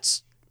mirror.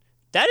 That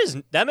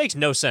makes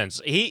no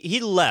sense. He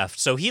left.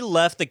 So he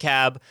left the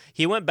cab.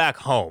 He went back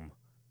home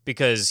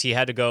because he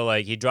had to go,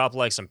 like, he dropped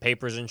like some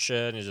papers and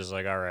shit. And he's just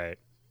like, all right.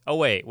 Oh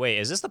wait.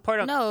 Is this the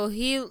part? No,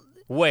 he.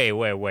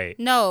 Wait.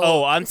 No.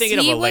 Oh, I'm thinking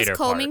of a later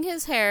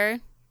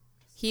part.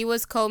 He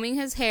was combing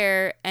his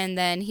hair, and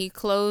then he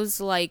closed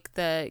like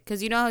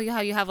because you know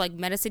how you have like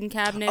medicine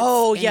cabinets.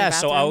 Oh in yeah, your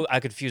bathroom? so I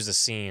confused the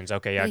scenes.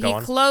 Okay, yeah, go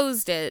on. He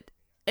closed it.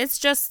 It's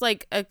just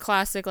like a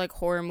classic like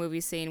horror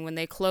movie scene when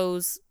they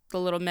close the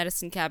little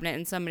medicine cabinet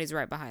and somebody's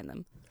right behind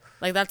them.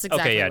 Like that's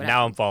exactly. Okay, yeah, what now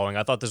happened. I'm following.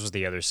 I thought this was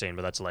the other scene,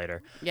 but that's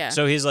later. Yeah.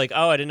 So he's like,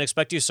 "Oh, I didn't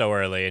expect you so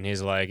early," and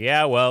he's like,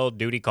 "Yeah, well,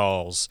 duty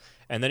calls."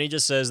 And then he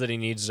just says that he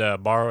needs to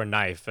borrow a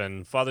knife,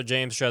 and Father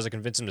James tries to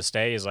convince him to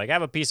stay. He's like, "I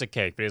have a piece of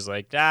cake," but he's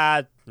like,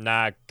 nah,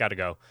 gotta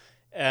go.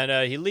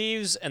 And he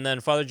leaves, and then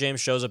Father James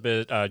shows up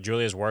at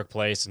Julia's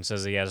workplace and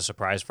says he has a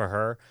surprise for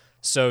her.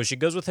 So she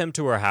goes with him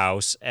to her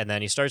house, and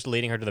then he starts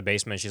leading her to the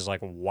basement. She's like,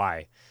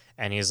 "Why?"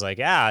 And he's like,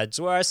 it's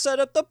where I set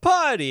up the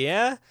party,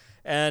 yeah?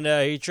 And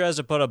he tries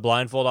to put a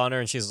blindfold on her,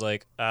 and she's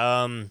like,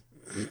 no.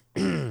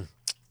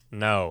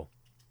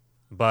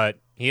 But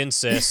he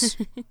insists,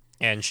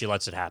 and she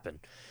lets it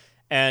happen.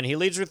 And he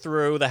leads her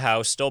through the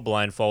house, still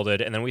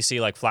blindfolded, and then we see,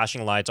 like,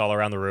 flashing lights all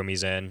around the room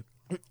he's in.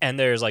 And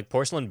there's, like,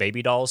 porcelain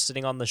baby dolls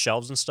sitting on the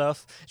shelves and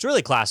stuff. It's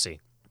really classy.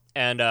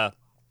 And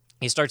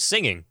he starts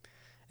singing,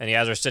 and he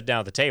has her sit down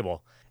at the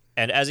table.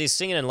 And as he's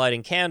singing and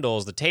lighting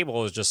candles, the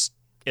table is just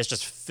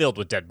filled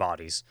with dead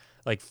bodies.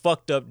 Like,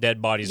 fucked up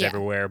dead bodies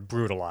everywhere,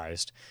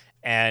 brutalized.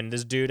 And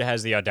this dude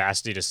has the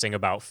audacity to sing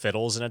about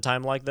fiddles in a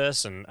time like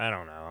this, and I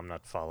don't know, I'm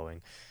not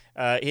following.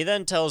 He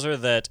then tells her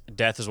that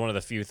death is one of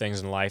the few things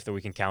in life that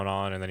we can count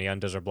on, and then he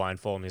undoes her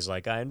blindfold, and he's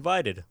like, "I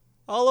invited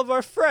all of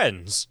our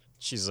friends."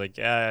 She's like,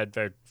 "Yeah,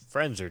 their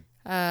friends are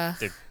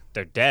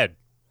they're dead."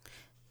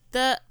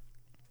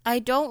 I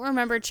don't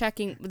remember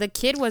checking. The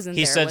kid wasn't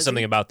there. He said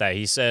something about that.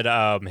 He said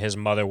his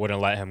mother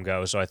wouldn't let him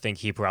go, so I think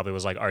he probably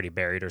was like already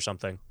buried or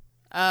something.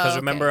 Because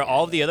remember,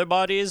 all of the other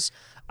bodies,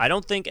 I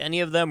don't think any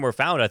of them were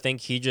found. I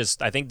think they just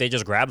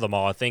grabbed them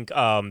all. I think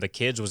the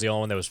kids was the only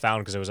one that was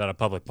found because it was at a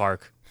public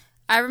park.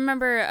 I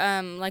remember,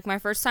 like, my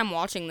first time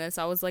watching this,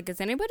 I was like,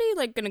 is anybody,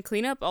 like, gonna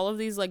clean up all of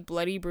these, like,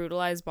 bloody,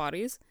 brutalized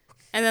bodies?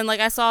 And then, like,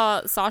 I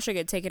saw Sasha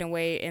get taken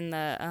away in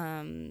the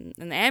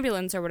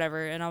ambulance or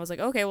whatever, and I was like,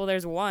 okay, well,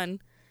 there's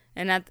one.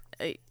 And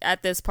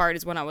at this part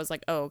is when I was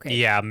like, oh, okay.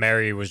 Yeah,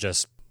 Mary was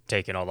just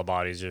taking all the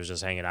bodies. She was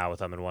just hanging out with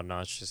them and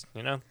whatnot. She's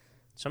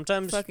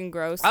Sometimes Fucking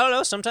gross. I don't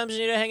know. Sometimes you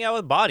need to hang out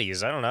with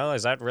bodies. I don't know.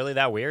 Is that really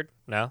that weird?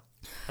 No.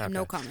 Okay.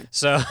 No comment.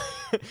 So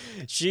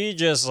she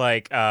just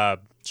like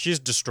she's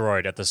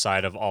destroyed at the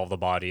sight of all the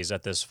bodies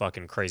at this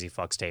fucking crazy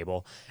fuck's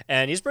table,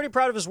 and he's pretty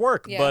proud of his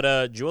work. Yeah.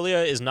 But Julia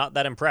is not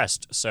that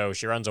impressed, so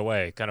she runs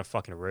away. Kind of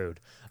fucking rude.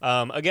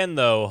 Again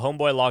though,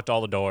 homeboy locked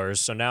all the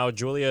doors, so now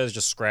Julia is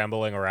just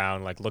scrambling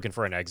around like looking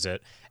for an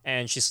exit,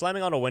 and she's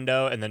slamming on a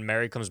window, and then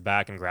Mary comes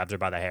back and grabs her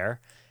by the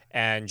hair,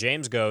 and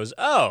James goes,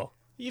 "Oh,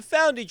 you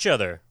found each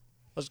other.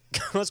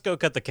 Let's go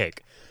cut the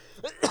cake."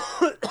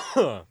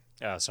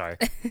 Oh, sorry.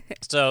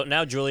 So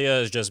now Julia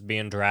is just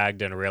being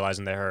dragged and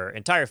realizing that her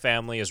entire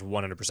family is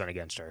 100%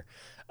 against her.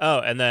 Oh,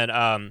 and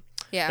then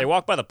they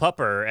walk by the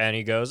pupper, and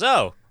he goes,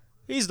 "Oh,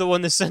 he's the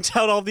one that sent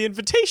out all the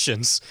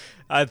invitations."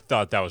 I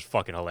thought that was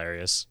fucking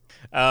hilarious.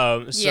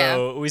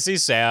 So we see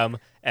Sam,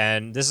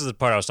 and this is the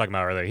part I was talking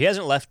about earlier. He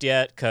hasn't left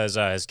yet because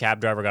his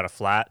cab driver got a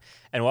flat,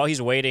 and while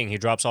he's waiting, he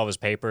drops all of his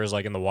papers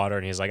like in the water,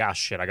 and he's like, "Ah,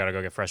 shit, I gotta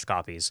go get fresh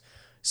copies."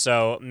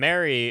 So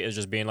Mary is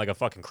just being like a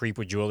fucking creep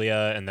with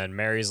Julia, and then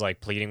Mary's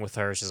like pleading with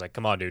her. She's like,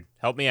 "Come on, dude,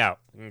 help me out.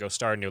 We can go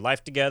start a new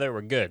life together.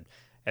 We're good."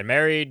 And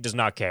Mary does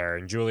not care,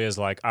 and Julia's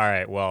like, "All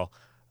right, well,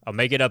 I'll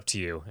make it up to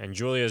you." And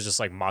Julia's just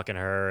like mocking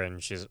her, and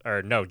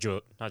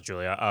not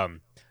Julia.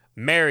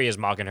 Mary is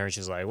mocking her, and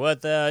she's like,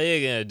 "What the hell are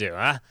you gonna do,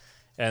 huh?"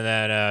 And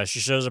then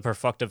she shows up her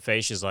fucked up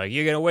face. She's like,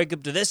 "You're gonna wake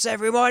up to this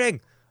every morning?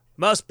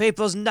 Most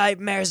people's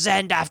nightmares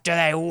end after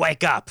they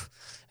wake up."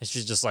 And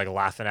she's just like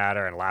laughing at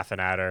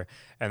her.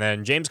 And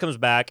then James comes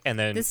back, and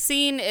then This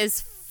scene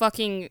is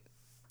fucking.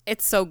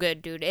 It's so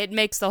good, dude. It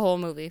makes the whole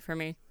movie for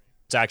me.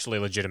 it's actually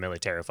legitimately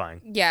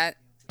terrifying. Yeah.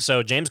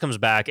 So James comes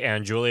back,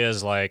 and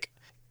Julia's like,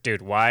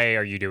 "Dude, why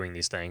are you doing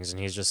these things?"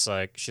 And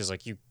she's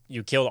like,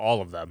 you killed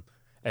all of them.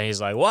 And he's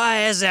like,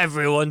 "Why is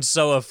everyone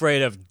so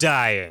afraid of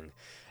dying?"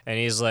 And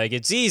he's like,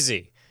 "It's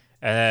easy."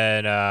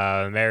 And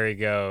then Mary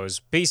goes,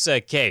 "Piece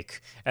of cake."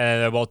 And then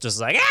they're both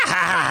just like, "Ah, ha,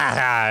 ha,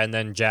 ha," and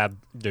then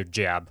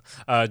jab.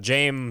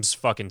 James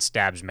fucking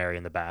stabs Mary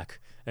in the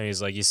back. And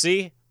he's like, "You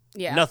see?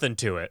 Yeah. Nothing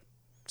to it."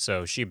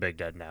 So she big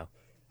dead now.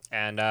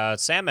 And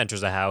Sam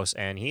enters the house,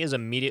 and he is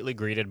immediately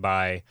greeted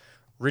by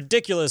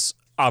ridiculous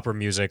opera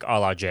music a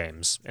la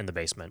James in the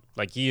basement.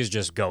 Like, he is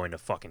just going to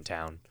fucking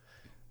town.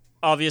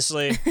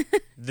 Obviously,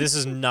 this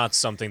is not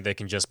something that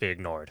can just be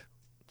ignored.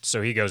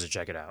 So he goes to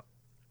check it out.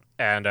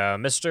 And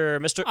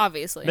Mr.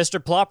 Obviously.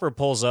 Mr. Plopper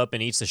pulls up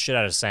and eats the shit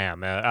out of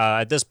Sam.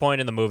 At this point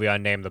in the movie, I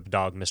named the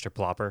dog Mr.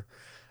 Plopper.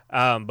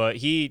 But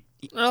he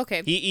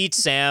eats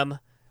Sam,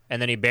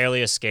 and then he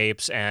barely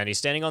escapes, and he's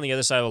standing on the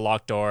other side of the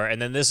locked door.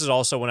 And then this is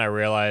also when I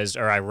realized,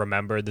 or I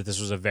remembered, that this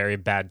was a very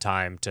bad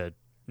time to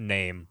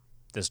name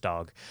this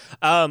dog.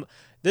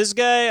 This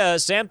guy,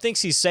 Sam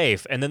thinks he's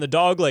safe, and then the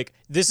dog, like,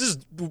 this is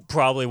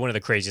probably one of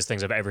the craziest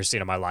things I've ever seen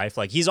in my life.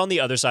 Like, he's on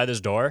the other side of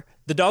this door.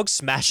 The dog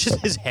smashes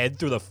his head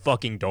through the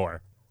fucking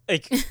door.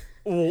 Like,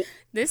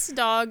 this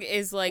dog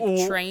is, like,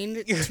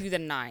 trained to the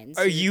nines.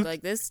 Are you...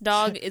 Like, this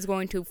dog is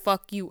going to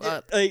fuck you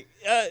up. Like,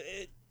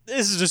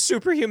 this is a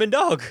superhuman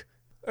dog.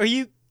 Are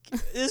you...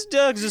 This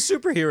dog's a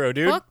superhero,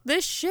 dude. Fuck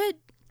this shit.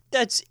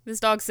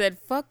 This dog said,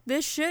 "Fuck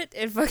this shit,"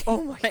 and fucking...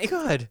 Oh my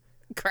god.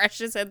 Crashed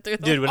his head through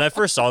the Dude, wall. when I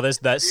first saw this,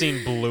 that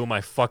scene blew my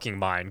fucking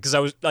mind. Because I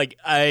was like,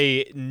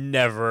 I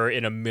never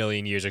in a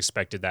million years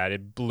expected that.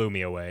 It blew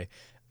me away.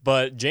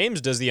 But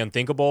James does the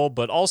unthinkable,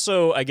 but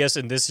also, I guess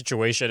in this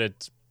situation,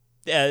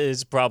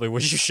 it's probably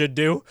what you should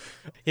do.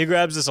 He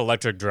grabs this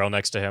electric drill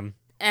next to him.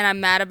 And I'm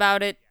mad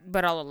about it,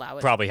 but I'll allow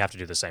it. Probably have to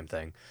do the same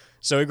thing.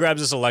 So he grabs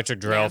this electric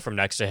drill from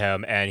next to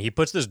him, and he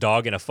puts this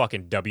dog in a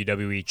fucking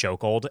WWE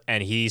chokehold,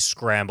 and he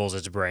scrambles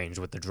its brains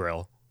with the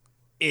drill.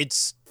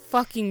 It's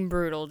fucking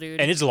brutal,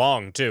 dude. And it's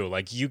long, too.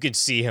 Like, you could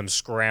see him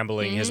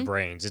scrambling his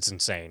brains. It's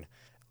insane.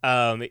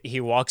 He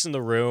walks in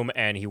the room,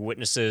 and he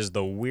witnesses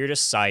the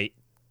weirdest sight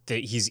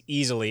that he's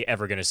easily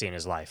ever going to see in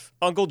his life.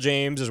 Uncle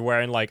James is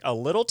wearing, like, a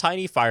little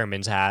tiny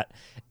fireman's hat,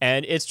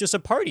 and it's just a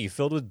party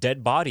filled with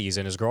dead bodies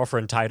and his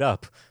girlfriend tied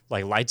up.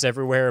 Like, lights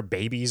everywhere,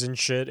 babies and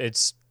shit.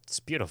 It's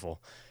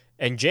beautiful.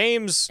 And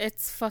James...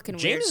 It's fucking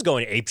weird. James is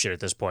going apeshit at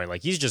this point.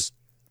 Like, he's just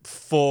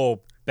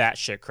full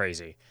batshit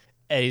crazy.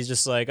 And he's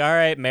just like, "All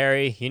right,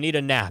 Mary, you need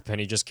a nap." And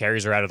he just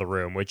carries her out of the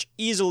room, which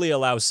easily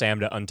allows Sam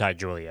to untie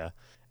Julia.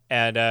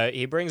 And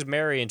he brings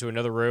Mary into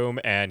another room,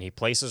 and he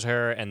places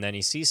her, and then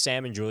he sees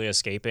Sam and Julia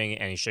escaping,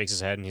 and he shakes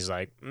his head, and he's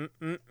like,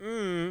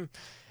 mm-mm-mm.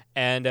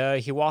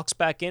 And he walks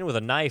back in with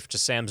a knife to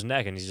Sam's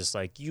neck, and he's just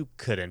like, "You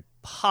couldn't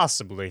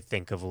possibly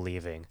think of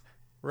leaving.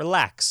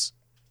 Relax.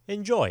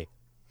 Enjoy."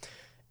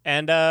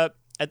 And at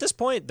this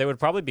point, they would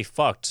probably be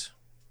fucked.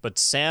 But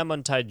Sam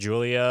untied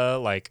Julia,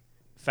 like,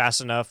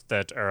 fast enough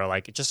that, or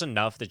like just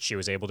enough that she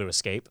was able to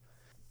escape.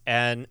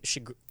 And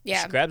she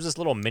grabs this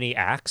little mini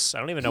axe. I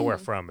don't even know where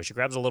from, but she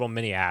grabs a little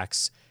mini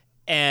axe,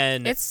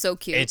 and it's so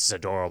cute. It's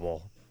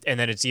adorable. And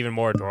then it's even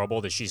more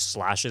adorable that she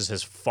slashes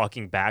his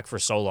fucking back for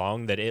so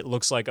long that it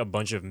looks like a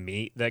bunch of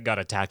meat that got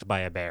attacked by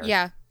a bear.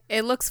 Yeah,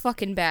 it looks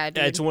fucking bad,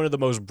 dude. It's one of the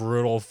most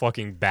brutal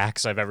fucking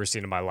backs I've ever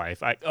seen in my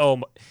life.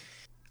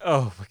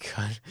 Oh my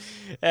god.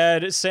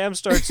 And Sam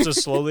starts to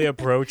slowly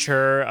approach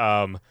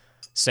her,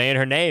 saying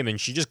her name, and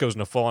she just goes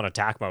into full on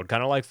attack mode,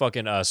 kind of like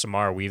fucking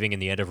Samara Weaving in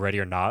the end of Ready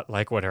or Not,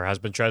 like when her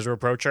husband tries to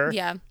approach her.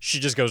 Yeah. She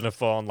just goes into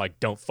full on like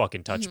don't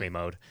fucking touch me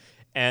mode.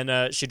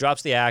 And she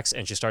drops the axe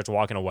and she starts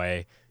walking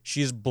away.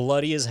 She's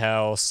bloody as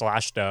hell,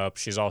 slashed up,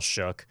 she's all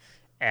shook.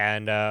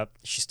 And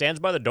she stands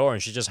by the door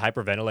and she's just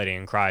hyperventilating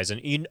and cries. And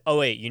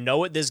you know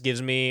what this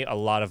gives me a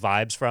lot of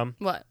vibes from?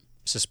 What?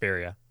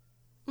 Suspiria.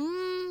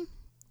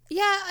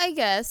 Yeah, I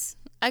guess.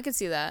 I could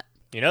see that.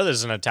 You know this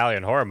is an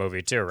Italian horror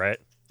movie too, right?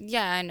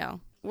 Yeah, I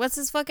know. What's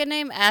his fucking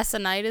name?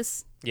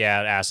 Asinitis?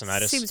 Yeah,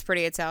 Asinitis. Seems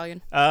pretty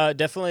Italian.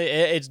 Definitely,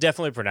 it's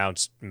definitely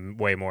pronounced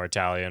way more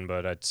Italian,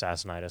 but it's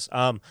Asinitis.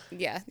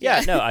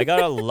 Yeah. No, I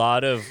got a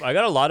lot of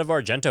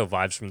Argento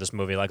vibes from this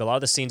movie. Like a lot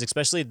of the scenes,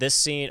 especially this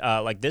scene,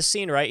 like this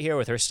scene right here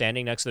with her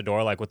standing next to the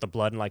door, like with the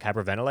blood and like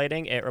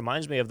hyperventilating. It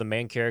reminds me of the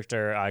main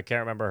character. I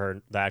can't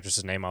remember the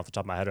actress's name off the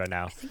top of my head right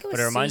now, but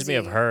it reminds me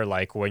of her,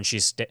 like when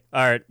she's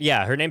her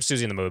name's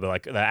Susie in the movie, but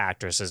like the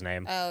actress's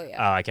name. Oh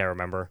yeah. I can't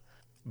remember.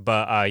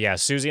 But yeah,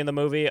 Susie in the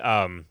movie.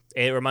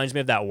 It reminds me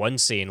of that one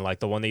scene, like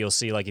the one that you'll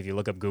see, like if you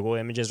look up Google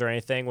images or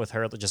anything, with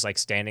her just like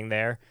standing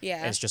there. Yeah.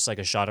 And it's just like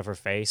a shot of her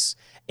face.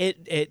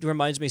 It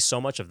reminds me so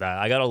much of that.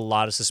 I got a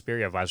lot of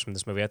Suspiria vibes from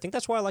this movie. I think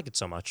that's why I like it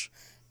so much.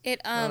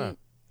 It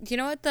you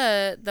know what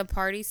the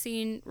party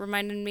scene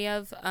reminded me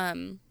of?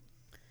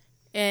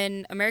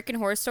 In American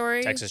Horror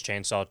Story. Texas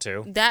Chainsaw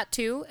 2. That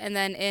too, and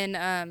then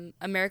in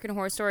American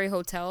Horror Story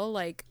Hotel,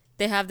 like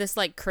they have this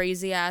like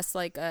crazy ass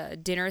like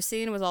dinner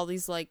scene with all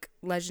these like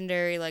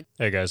legendary like.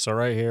 Hey guys, so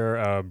right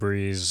here,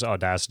 Bree's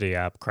Audacity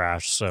app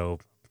crashed, so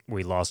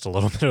we lost a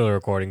little bit of the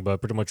recording.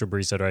 But pretty much what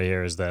Bree said right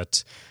here is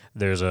that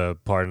there's a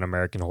part in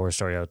American Horror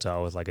Story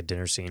Hotel with like a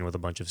dinner scene with a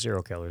bunch of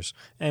serial killers,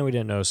 and we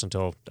didn't notice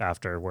until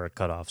after where it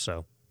cut off.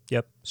 So,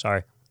 yep,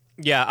 sorry.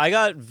 Yeah, I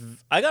got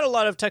a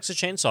lot of Texas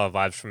Chainsaw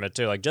vibes from it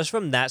too, like just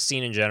from that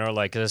scene in general,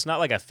 like because it's not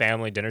like a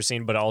family dinner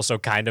scene, but it also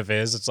kind of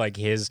is. It's like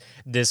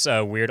this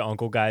weird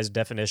uncle guy's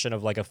definition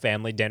of like a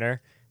family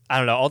dinner. I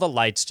don't know, all the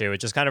lights too. It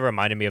just kind of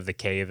reminded me of the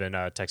cave in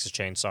Texas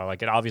Chainsaw.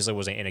 Like it obviously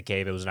wasn't in a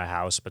cave; it was in a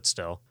house, but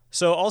still.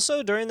 So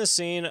also during the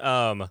scene,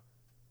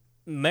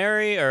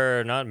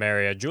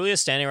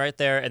 Julia's standing right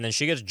there, and then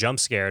she gets jump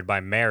scared by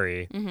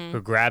Mary, who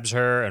grabs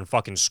her and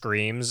fucking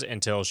screams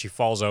until she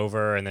falls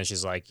over, and then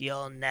she's like,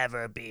 "You'll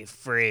never be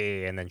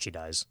free," and then she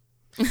dies.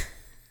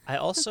 I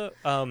also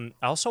want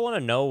to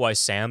know why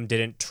Sam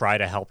didn't try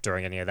to help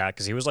during any of that,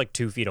 because he was like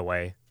 2 feet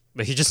away,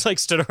 but he just like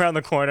stood around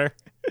the corner.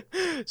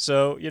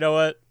 So you know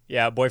what?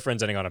 Yeah,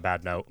 boyfriend's ending on a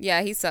bad note.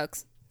 Yeah, he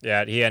sucks.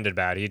 Yeah, he ended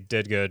bad. He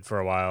did good for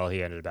a while.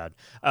 He ended bad.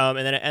 And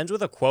then it ends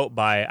with a quote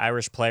by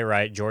Irish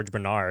playwright George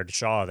Bernard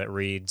Shaw that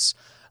reads,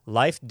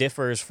 "Life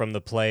differs from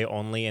the play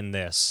only in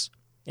this.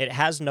 It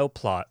has no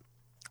plot.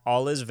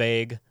 All is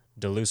vague,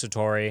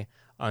 delusatory,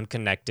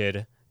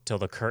 unconnected, till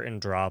the curtain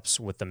drops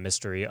with the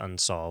mystery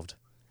unsolved."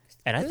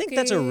 And I think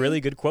that's a really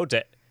good quote.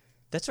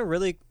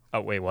 Oh,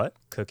 wait, what?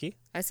 Cookie?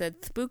 I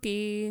said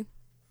spooky.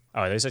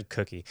 Oh, they said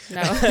cookie.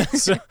 No.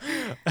 So,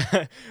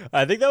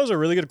 I think that was a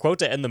really good quote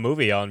to end the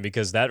movie on,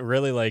 because that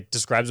really like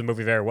describes the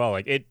movie very well.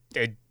 Like it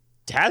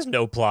has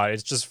no plot.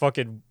 It's just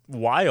fucking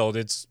wild.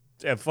 It's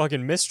a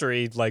fucking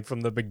mystery, like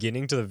from the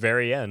beginning to the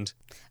very end.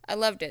 I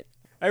loved it.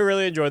 I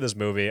really enjoyed this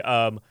movie.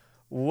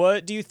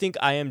 What do you think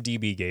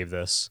IMDb gave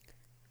this?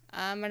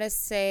 I'm gonna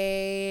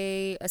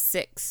say a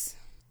 6.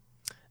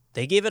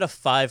 They gave it a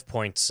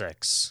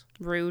 5.6.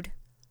 Rude.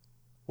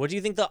 What do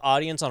you think the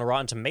audience on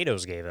Rotten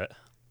Tomatoes gave it?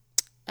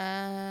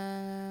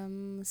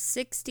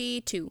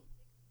 62.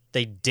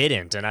 They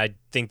didn't, and I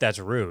think that's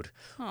rude.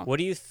 Huh. What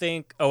do you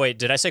think? Oh, wait,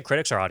 did I say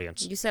critics or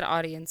audience? You said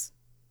audience.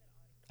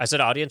 I said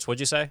audience. What'd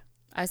you say?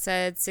 I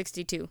said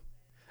 62.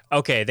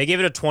 Okay, they gave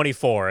it a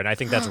 24, and I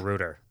think that's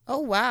ruder. Oh,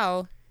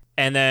 wow.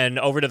 And then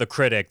over to the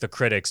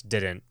critics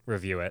didn't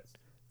review it.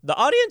 The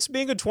audience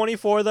being a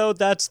 24, though,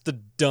 that's the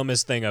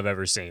dumbest thing I've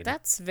ever seen.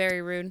 That's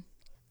very rude.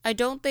 I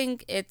don't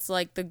think it's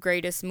like the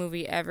greatest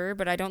movie ever,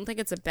 but I don't think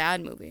it's a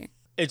bad movie.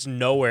 It's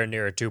nowhere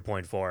near a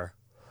 2.4.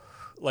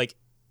 Like,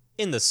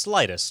 in the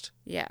slightest.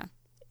 Yeah.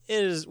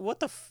 It is, what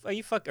the are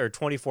you or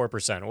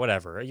 24%,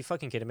 whatever. Are you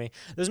fucking kidding me?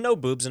 There's no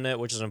boobs in it,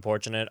 which is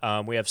unfortunate.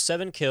 We have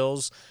 7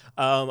 kills.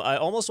 I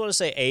almost want to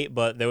say 8,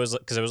 but there was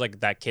like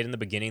that kid in the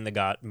beginning that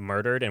got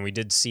murdered, and we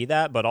did see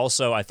that, but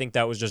also I think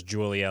that was just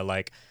Julia.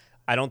 Like,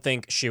 I don't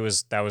think it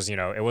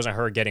wasn't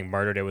her getting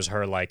murdered, it was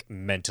her, like,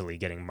 mentally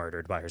getting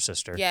murdered by her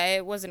sister. Yeah,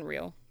 it wasn't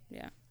real.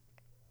 Yeah.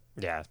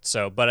 Yeah,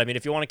 so, but I mean,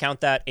 if you want to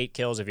count that, 8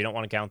 kills. If you don't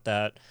want to count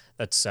that,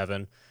 that's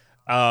 7.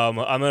 I'm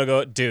gonna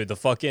go, dude, the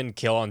fucking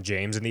kill on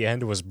James in the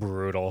end was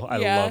brutal. I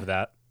love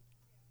that.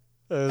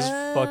 It was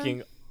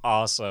fucking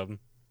awesome.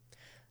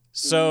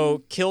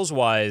 So,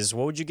 kills-wise,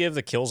 what would you give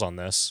the kills on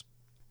this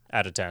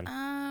out of 10?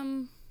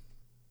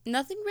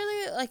 Nothing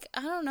really, like,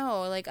 I don't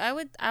know. Like, I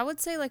would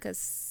say, like, a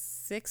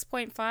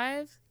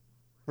 6.5.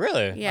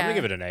 Really? Yeah. I'm gonna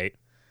give it an 8.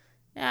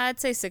 Yeah, I'd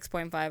say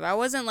 6.5. I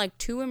wasn't, like,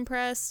 too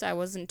impressed. I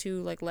wasn't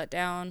too, like, let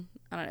down.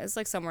 I don't know. It's,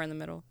 like, somewhere in the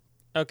middle.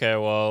 Okay,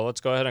 well, let's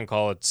go ahead and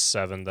call it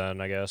 7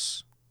 then, I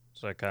guess.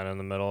 So kind of in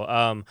the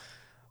middle.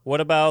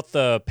 What about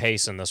the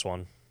pace in this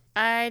one?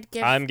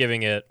 I'm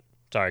giving it.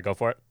 Sorry, go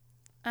for it.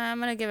 I'm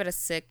gonna give it a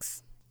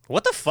 6.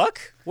 What the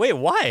fuck? Wait,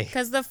 why?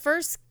 Because the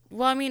first.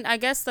 Well, I mean, I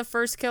guess the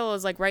first kill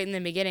is like right in the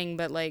beginning,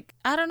 but like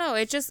I don't know.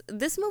 It just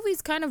this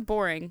movie's kind of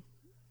boring.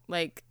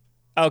 Like.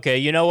 Okay,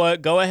 you know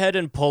what? Go ahead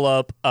and pull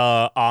up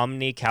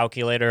Omni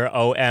Calculator,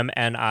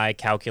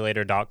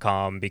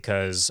 omnicalculator.com,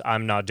 because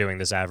I'm not doing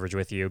this average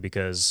with you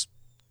because,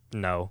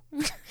 no.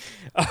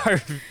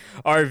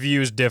 our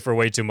views differ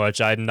way too much.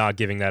 I'm not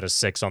giving that a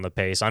 6 on the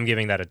pace. I'm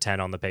giving that a 10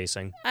 on the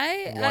pacing.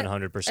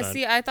 100%.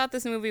 See, I thought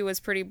this movie was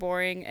pretty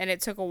boring, and it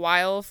took a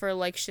while for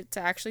like shit to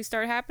actually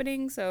start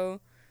happening,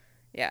 so,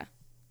 yeah.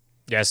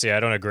 Yeah, see, I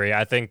don't agree.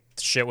 I think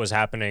shit was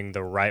happening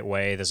the right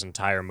way this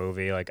entire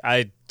movie. Like,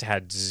 I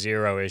had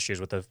zero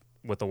issues with the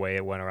way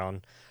it went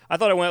around. I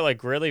thought it went,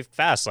 like, really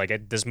fast.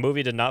 Like, this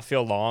movie did not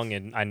feel long,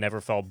 and I never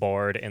felt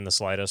bored in the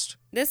slightest.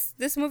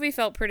 This movie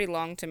felt pretty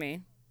long to me,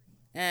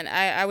 and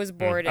I was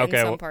bored in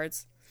some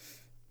parts.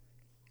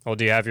 Well,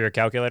 do you have your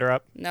calculator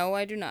up? No,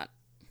 I do not.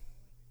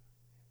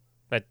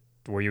 But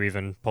were you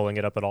even pulling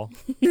it up at all?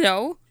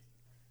 No.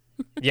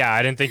 Yeah,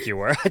 I didn't think you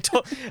were.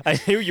 I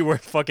knew you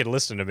weren't fucking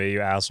listening to me,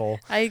 you asshole.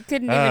 I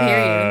couldn't even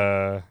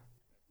hear you.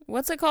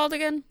 What's it called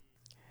again?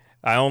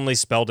 I only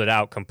spelled it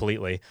out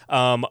completely.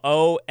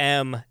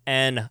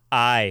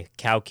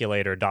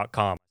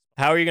 omnicalculator.com.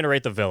 How are you going to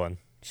rate the villain?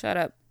 Shut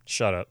up.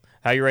 Shut up.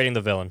 How are you rating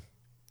the villain?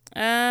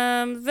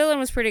 Villain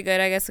was pretty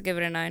good. I guess I'll give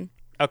it a 9.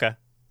 Okay,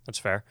 that's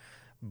fair.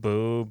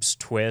 Boobs,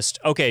 twist.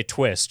 Okay,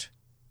 twist.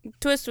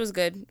 Twist was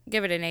good.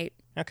 Give it an 8.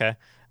 Okay.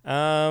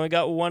 We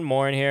got one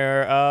more in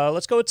here.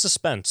 Let's go with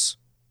suspense.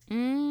 Give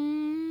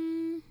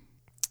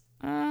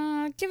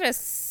it a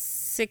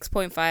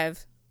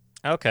 6.5.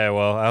 Okay,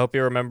 well, I hope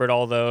you remembered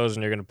all those,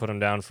 and you're going to put them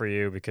down for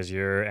you because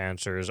your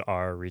answers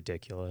are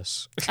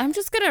ridiculous. I'm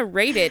just going to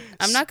rate it.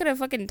 I'm not going to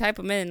fucking type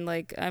them in.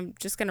 Like, I'm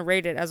just going to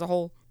rate it as a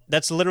whole.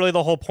 That's literally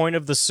the whole point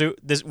of the soup.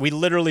 We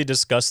literally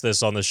discussed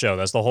this on the show.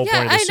 That's the whole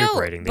point of the soup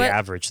rating, the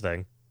average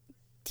thing.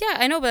 Yeah,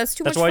 I know, but that's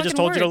too much fucking work. That's why I just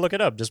told work. you to look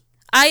it up.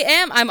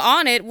 I'm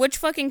on it. Which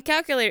fucking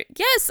calculator?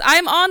 Yes,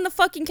 I'm on the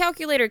fucking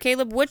calculator,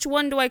 Caleb. Which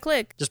one do I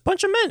click? Just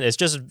punch them in. It's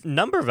just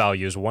number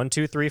values, 1,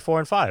 2, 3, 4,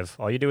 and 5.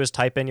 All you do is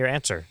type in your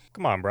answer.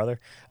 Come on, brother.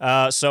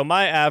 So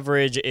my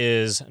average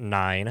is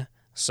 9.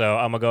 So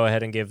I'm going to go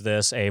ahead and give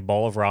this a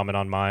bowl of ramen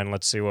on mine.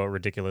 Let's see what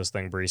ridiculous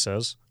thing Bree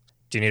says.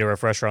 Do you need a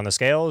refresher on the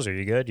scales? Are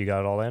you good? You got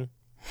it all in?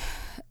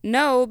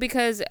 No,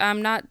 because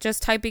I'm not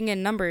just typing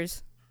in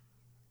numbers.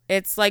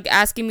 It's like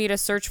asking me to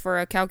search for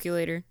a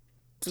calculator.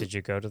 Did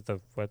you go to the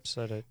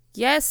website?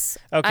 Yes.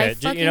 Okay.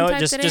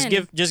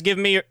 Just give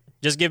me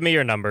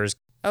your numbers.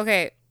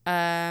 Okay.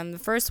 The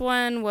first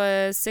one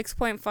was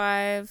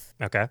 6.5.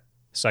 Okay.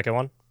 Second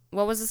one.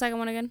 What was the second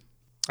one again?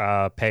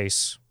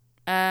 Pace.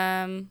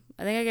 I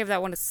think I gave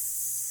that one a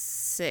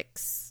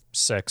 6.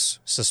 6.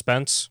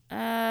 Suspense.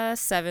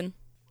 7.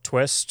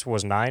 Twist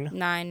was 9.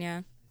 9,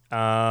 yeah.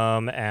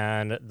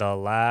 And the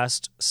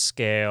last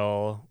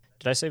scale.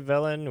 Did I say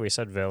villain? We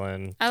said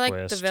villain. I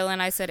like the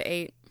villain. I said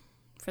 8.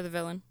 For the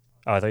villain.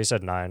 Oh, I thought you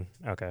said 9.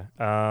 Okay.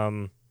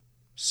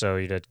 So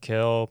you did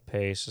kill,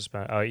 pace,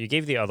 suspend. Oh, you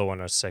gave the other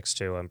one a 6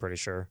 too, I'm pretty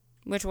sure.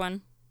 Which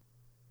one?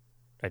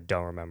 I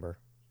don't remember.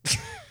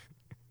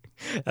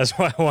 That's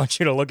why I want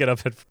you to look it up.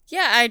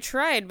 Yeah, I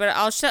tried, but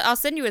I'll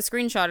send you a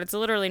screenshot. It's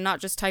literally not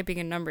just typing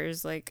in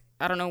numbers. Like,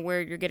 I don't know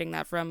where you're getting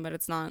that from, but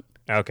it's not.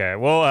 Okay,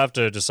 we'll have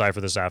to decipher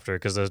this after,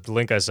 because the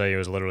link I sent you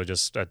is literally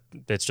just,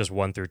 it's just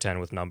 1 through 10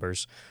 with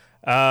numbers.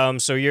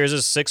 So yours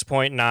is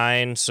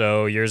 6.9,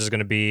 so yours is going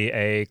to be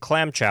a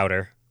clam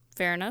chowder.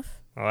 Fair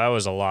enough. Well, that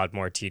was a lot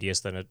more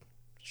tedious than it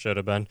should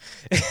have been.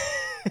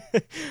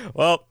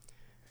 Well,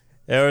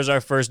 there was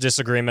our first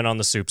disagreement on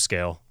the soup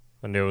scale.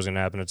 I knew it was going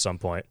to happen at some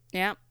point.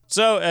 Yeah.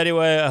 So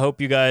anyway, I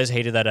hope you guys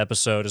hated that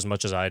episode as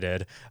much as I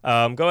did.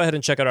 Go ahead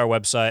and check out our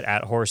website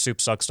at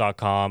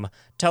horrorsoupsucks.com.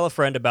 Tell a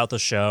friend about the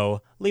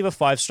show. Leave a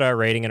 5-star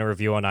rating and a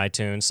review on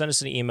iTunes. Send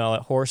us an email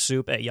at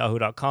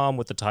horrorsoup@yahoo.com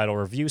with the title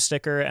review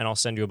sticker, and I'll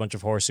send you a bunch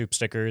of Horror Soup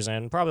stickers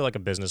and probably like a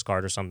business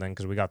card or something,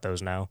 because we got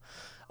those now.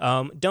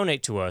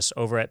 Donate to us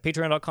over at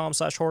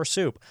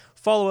patreon.com/horrorsoup.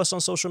 Follow us on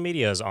social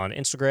medias on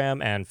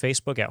Instagram and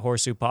Facebook at Horror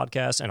Soup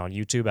Podcast and on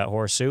YouTube at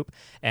Horror Soup.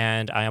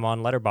 And I am on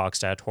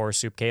Letterboxd at Horror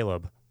Soup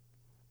Caleb.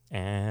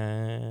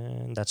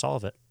 And that's all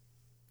of it.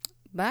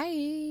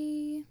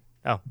 Bye.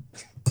 Oh,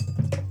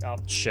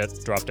 shit.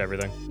 Dropped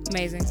everything.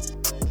 Amazing.